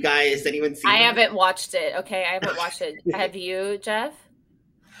 Has anyone seen it? I haven't watched it. Okay, I haven't watched it. Have you, Jeff?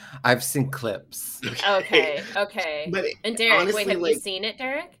 I've seen clips. Okay. But and Derek, honestly, have you seen it,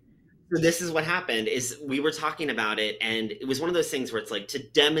 Derek? So this is what happened, is we were talking about it, and it was one of those things where it's like, to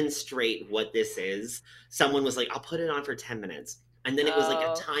demonstrate what this is, someone was like, I'll put it on for 10 minutes. And then it was like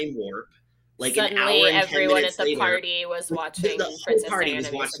a time warp. Like suddenly an hour and 10 everyone at the later, party was watching the whole Princess party Diana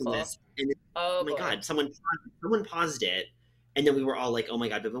was watching musical. this. And oh my God, someone paused it And then we were all like, oh my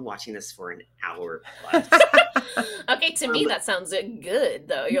God, we've been watching this for an hour plus. Okay, to me, that sounds good,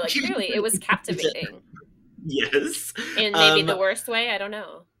 though. You're like, really, it was captivating. Yes. In maybe the worst way, I don't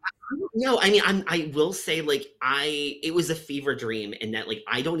know. No, I mean, I will say, like, it was a fever dream in that, like,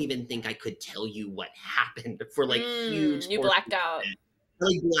 I don't even think I could tell you what happened for, like, huge. You blacked out. I,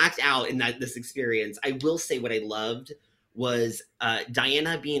 like, blacked out in this experience. I will say what I loved was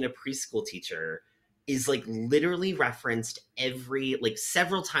Diana being a preschool teacher is, like, literally referenced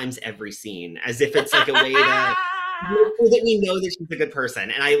several times every scene, as if it's, like, a way to... that we know that she's a good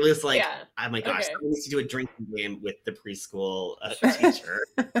person. And I was like, oh my gosh, someone needs to do a drinking game with the preschool teacher.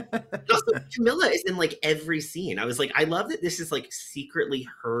 Also, Camilla is in like every scene. I was like, I love that this is like secretly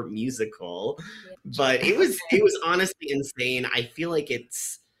her musical, but it was honestly insane. I feel like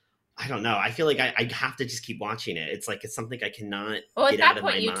I don't know. I feel like I have to just keep watching it. It's like, it's something I cannot get out of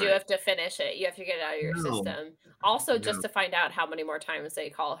my mind. You do have to finish it. You have to get it out of your system. Also, just to find out how many more times they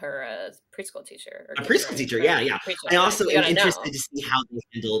call her a preschool teacher. A preschool teacher, yeah. I also am interested to see how they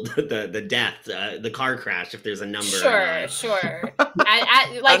handled the death, the car crash, if there's a number. Sure.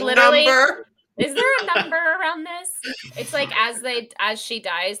 Like literally... Number? Is there a number around this? It's like as she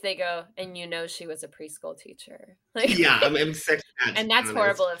dies, they go, and you know she was a preschool teacher. Like, yeah, I'm sick. And that's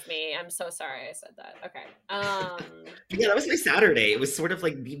horrible of me. I'm so sorry I said that. Okay. Yeah, that was my Saturday. It was sort of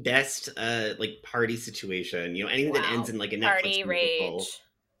like the best like party situation. You know, anything that ends in like a Netflix party rage. Musical.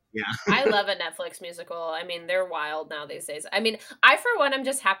 Yeah. I love a Netflix musical. I mean, they're wild now these days. I mean, I, for one, I'm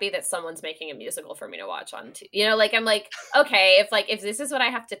just happy that someone's making a musical for me to watch on, you know, like, I'm like, okay, if this is what I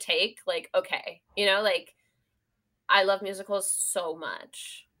have to take, like, okay, you know, like, I love musicals so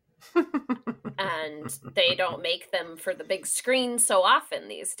much. And they don't make them for the big screen so often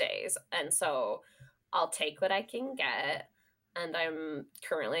these days. And so I'll take what I can get. And I'm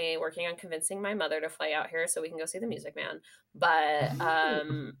currently working on convincing my mother to fly out here so we can go see The Music Man. But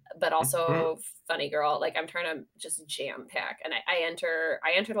also Funny Girl. Like, I'm trying to just jam pack. And I enter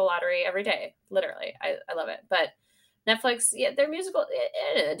the lottery every day. Literally. I love it. But Netflix, yeah, their musical.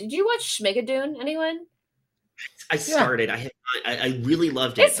 Did you watch Schmigadoon, anyone? I started. I really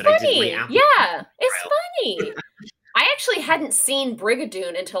loved it. It's funny. It's funny. I actually hadn't seen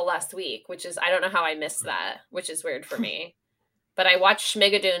Brigadoon until last week, which is, I don't know how I missed that, which is weird for me. But I watched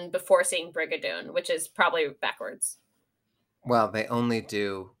Schmigadoon before seeing Brigadoon, which is probably backwards. Well, they don't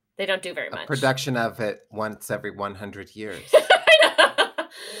do very much. Production of it once every 100 years.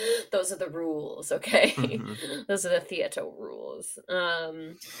 Those are the rules, okay? Mm-hmm. Those are the theater rules.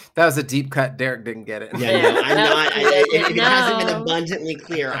 That was a deep cut. Derek didn't get it. Yeah, no, I'm not. If it hasn't been abundantly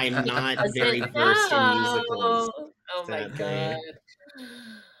clear, I'm not very versed in musicals. Oh my God.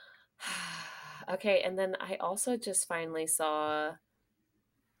 Okay, and then I also just finally saw,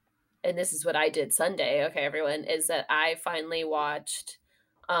 and this is what I did Sunday, okay, everyone, is that I finally watched,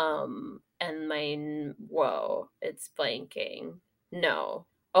 whoa, it's blanking. No.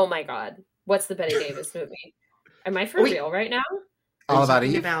 Oh my God. What's the Bette Davis movie? Am I for real right now? All About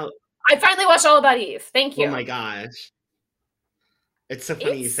Eve? I finally watched All About Eve. Thank you. Oh my gosh. It's so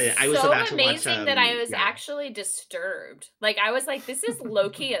funny you say it. I was about to watch. It's so amazing that I was actually disturbed. Like, I was like, this is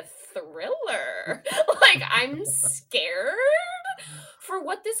low-key a thriller. Like, I'm scared for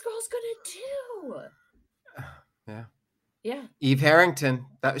what this girl's gonna do. Yeah. Eve Harrington.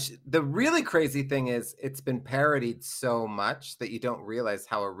 The really crazy thing is it's been parodied so much that you don't realize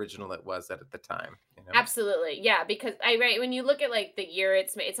how original it was at the time. You know? Absolutely. Yeah, because when you look at like the year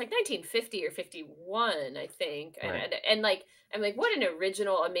it's like 1950 or 51, I think. Right. And like, I'm like, what an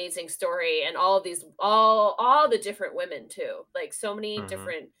original, amazing story. And all of these, all the different women too. Like, so many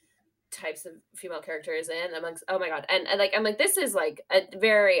different types of female characters, and I'm like, oh my God. And like, I'm like, this is like a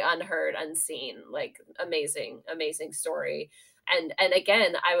very unheard, unseen, like amazing story. And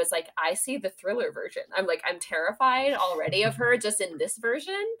again, I was like, I see the thriller version. I'm like, I'm terrified already of her just in this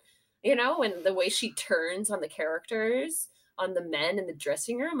version, you know, and the way she turns on the characters, on the men in the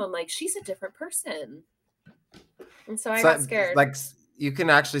dressing room. I'm like, she's a different person. And so I got scared. Like, you can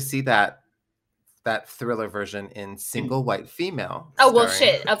actually see that thriller version in Single White Female. Oh, well,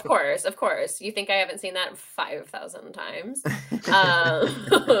 shit. Of course. You think I haven't seen that 5,000 times?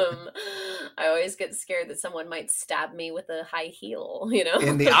 I always get scared that someone might stab me with a high heel, you know?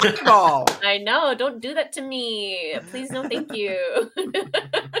 In the eyeball. I know. Don't do that to me. Please, no, thank you.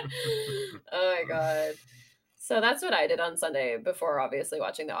 Oh, my God. So that's what I did on Sunday before obviously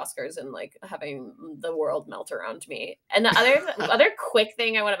watching the Oscars and like having the world melt around me. And the other quick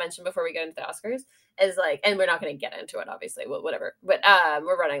thing I want to mention before we get into the Oscars is like, and we're not going to get into it obviously, whatever, but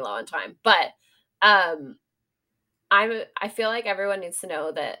we're running low on time. But I feel like everyone needs to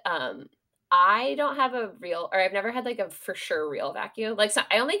know that I don't have a real, or I've never had like a for sure real vacuum. Like, so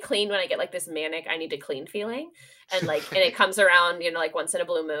I only clean when I get like this manic, I need to clean feeling. And like, and it comes around, like once in a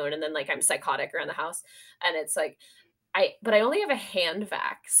blue moon. And then like, I'm psychotic around the house. And it's like, but I only have a hand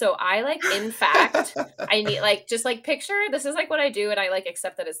vac. So I like, in fact, I need like, just like picture, this is like what I do. And I like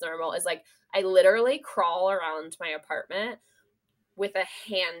accept that it's normal, is like, I literally crawl around my apartment with a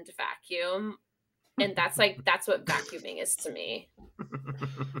hand vacuum. And that's what vacuuming is to me.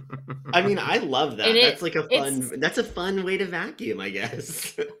 I mean, I love that. That's like that's a fun way to vacuum, I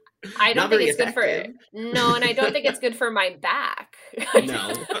guess. I don't think it's good for it. No, and I don't think it's good for my back.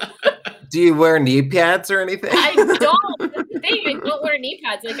 No. Do you wear knee pads or anything? I don't. That's the thing. I don't wear knee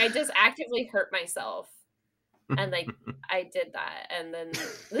pads. Like, I just actively hurt myself. And like, I did that. And then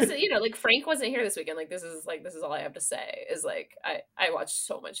this is, like Frank wasn't here this weekend. Like, this is all I have to say is like, I watched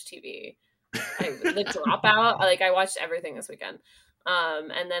so much TV. The Dropout, like I watched everything this weekend.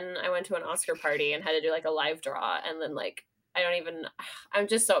 And then I went to an Oscar party and had to do like a live draw. And then like, I'm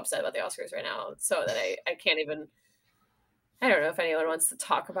just so upset about the Oscars right now. So that I can't even, I don't know if anyone wants to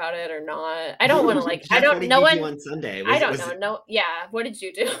talk about it or not. I don't want to like, I don't know. On Sunday. I don't know. No. Yeah. What did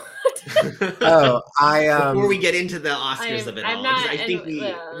you do? Before we get into the Oscars of it all, I think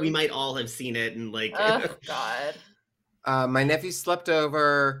we might all have seen it and like, oh God. My nephew slept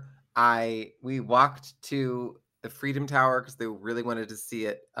over. We walked to the Freedom Tower because they really wanted to see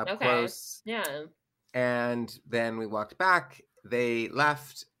it up close. Yeah. And then we walked back. They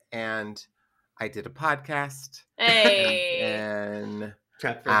left, and I did a podcast. Hey. And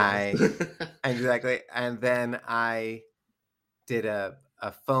exactly. And then I did a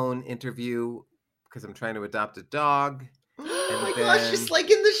phone interview because I'm trying to adopt a dog. Oh my gosh, just like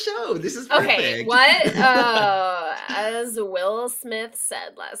in the show. This is perfect. Okay, what? As Will Smith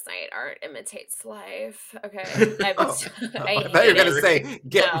said last night, art imitates life. Okay. I thought you were going to say,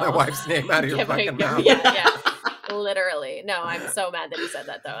 get my wife's name out of your fucking mouth. Yeah. Literally. No, I'm so mad that he said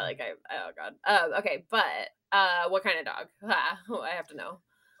that though. Like, oh God. Okay, but what kind of dog? I have to know.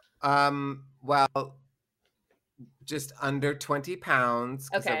 Well, just under 20 pounds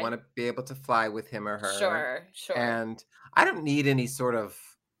because I want to be able to fly with him or her. Sure. And I don't need any sort of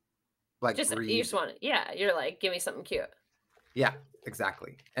like breed. You just want it. Yeah, you're like, give me something cute. Yeah,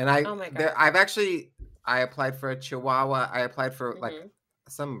 exactly. And oh my God. I applied for a Chihuahua. I applied for like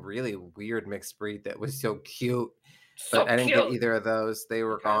some really weird mixed breed that was so cute, but I didn't get either of those. They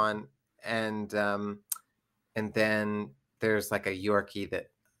were gone. And then there's like a Yorkie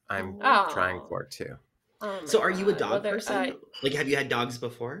that I'm trying for too. So are you a dog person? Like, have you had dogs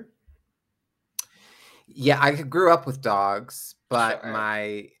before? Yeah, I grew up with dogs, but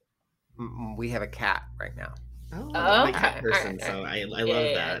we have a cat right now. Oh, I'm a cat person, so I love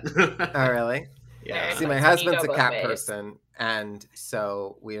that. Oh, really? Yeah. See, my husband's a cat person, and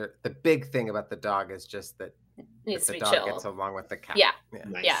so the big thing about the dog is just that the dog gets along with the cat. Yeah.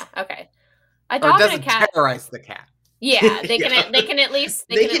 Nice. Yeah. Okay. A dog and a cat terrorize the cat. Yeah, they can at least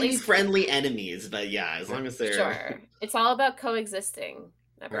be friendly enemies, but yeah, as long as they're sure. It's all about coexisting,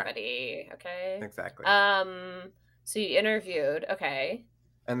 everybody. Right. Okay. Exactly. So you interviewed, okay.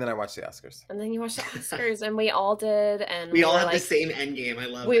 And then I watched the Oscars. And then you watched the Oscars, and we all did, and we all had the same end game. I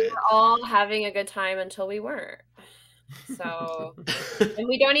love it. We were all having a good time until we weren't. So, and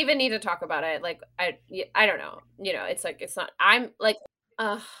we don't even need to talk about it. Like, I don't know. It's like, it's not. I'm like,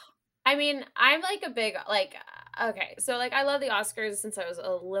 I mean, I'm like a big like. Okay, so like I love the Oscars since I was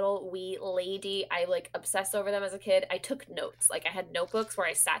a little wee lady. I like obsessed over them as a kid. I took notes. Like I had notebooks where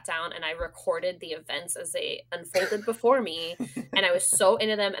I sat down and I recorded the events as they unfolded before me, and I was so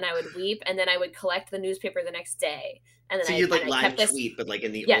into them. And I would weep, and then I would collect the newspaper the next day. And then so you'd like live tweet, but like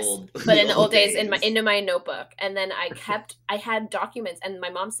in the old, but in the old days, into my notebook. And then I had documents, and my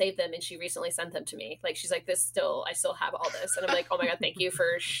mom saved them, and she recently sent them to me. Like she's like, I still have all this, and I'm like, oh my God, thank you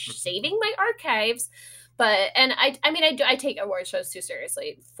for saving my archives. But I take award shows too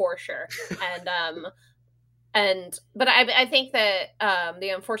seriously for sure, but I think that the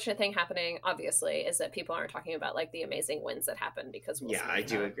unfortunate thing happening obviously is that people aren't talking about like the amazing wins that happened because Will Smith, I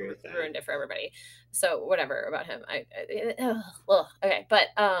do agree with that. Ruined it for everybody. So whatever about him, okay, but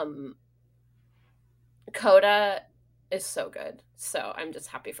Coda is so good, so I'm just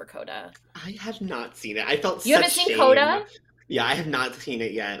happy for Coda. I have not seen it. I felt you haven't seen Coda. Yeah, I have not seen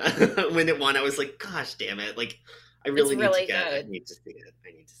it yet. When it won, I was like, gosh damn it. Like, I really need to see it.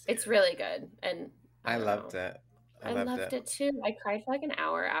 It's really good. And I loved it. I loved it too. I cried for like an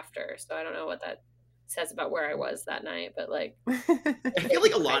hour after. So I don't know what that says about where I was that night, but like. I feel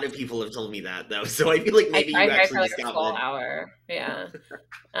like a lot of people have told me that though. So I feel like maybe you actually for like a full hour. Yeah.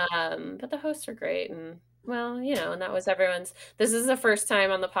 But the hosts are great. And Well, you know, and that was everyone's. This is the first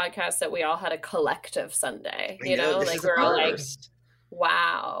time on the podcast that we all had a collective Sunday. You know, like we're all like,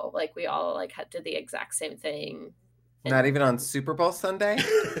 wow, like we all like did the exact same thing. Not even on Super Bowl Sunday?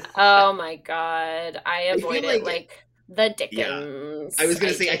 Oh my God. I avoided like the Dickens. Yeah. I was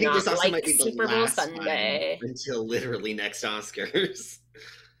going to say, I think this also might be the Super Bowl last Sunday until literally next Oscars.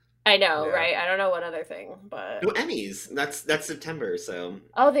 I know, right? I don't know what other thing, but no, Emmys. That's September. So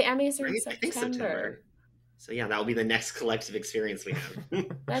the Emmys are in September. I think September. So yeah, that will be the next collective experience we have.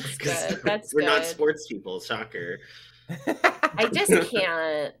 That's good. That's we're not sports people. Shocker. I just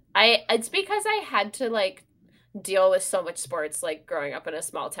can't. It's because I had to like deal with so much sports like growing up in a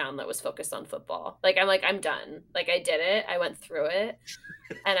small town that was focused on football. Like I'm done. Like I did it. I went through it.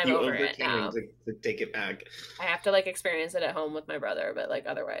 And I'm over it now. To take it back. I have to like experience it at home with my brother, but like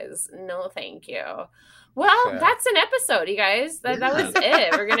otherwise, no, thank you. Well, that's an episode, you guys. That was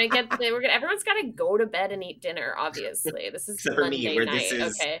it. Everyone's got to go to bed and eat dinner. Obviously, this is Monday night.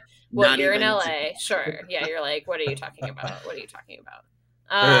 Okay. Well, you're in LA. Sure. Yeah. You're like, what are you talking about? What are you talking about?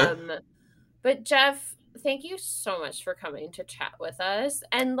 But Jeff, thank you so much for coming to chat with us.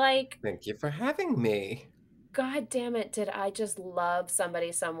 And like, thank you for having me. God damn it, did I just love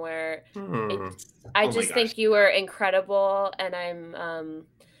Somebody Somewhere? I just think you were incredible, and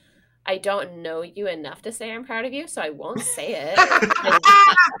I don't know you enough to say I'm proud of you, so I won't say it. I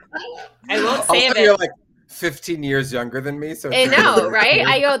won't say it. You're like 15 years younger than me, so I know, right?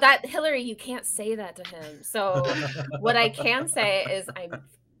 I go, that Hillary, you can't say that to him. So what I can say is I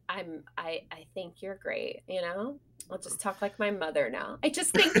think you're great, you know? I'll just talk like my mother now. I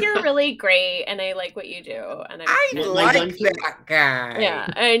just think you're really great, and I like what you do. And I like that guy. Yeah,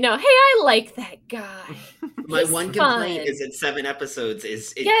 I know. Hey, I like that guy. My one complaint is that 7 episodes it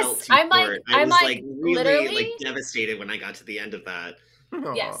felt too short. I was like really literally like devastated when I got to the end of that.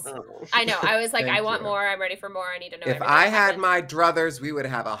 Yes, I know. I was like, I want more. I'm ready for more. I need to know. If I had my druthers, we would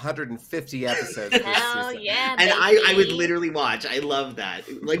have 150 episodes. Hell yeah! And I would literally watch. I love that.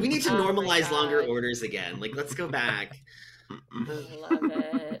 Like, we need to normalize longer orders again. Like, let's go back. I love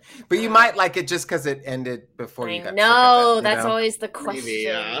it. But you might like it just because it ended before you got No, sick of it, that's always the question. Maybe,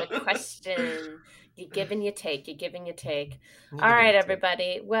 The question. You give and you take. You give and you take. All right,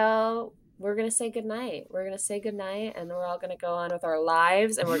 everybody. Well, we're going to say goodnight. We're going to say goodnight, and we're all going to go on with our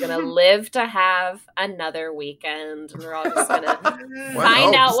lives, and we're going to live to have another weekend. And we're all just going to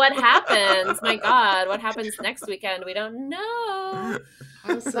find out what happens. My God, what happens next weekend? We don't know.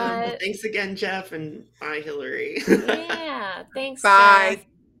 Awesome. Well, thanks again, Jeff, and bye, Hillary. Yeah, thanks, bye. Jeff.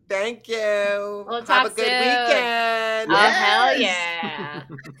 Thank you. We'll have a talk good soon. weekend. Oh, hell yeah.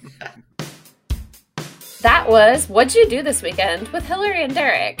 That was What'd You Do This Weekend with Hillary and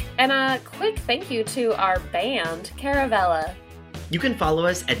Derek. And a quick thank you to our band, Caravella. You can follow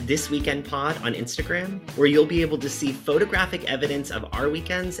us at This Weekend Pod on Instagram, where you'll be able to see photographic evidence of our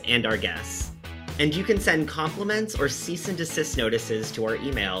weekends and our guests. And you can send compliments or cease and desist notices to our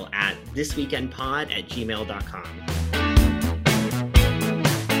email at thisweekendpod@gmail.com.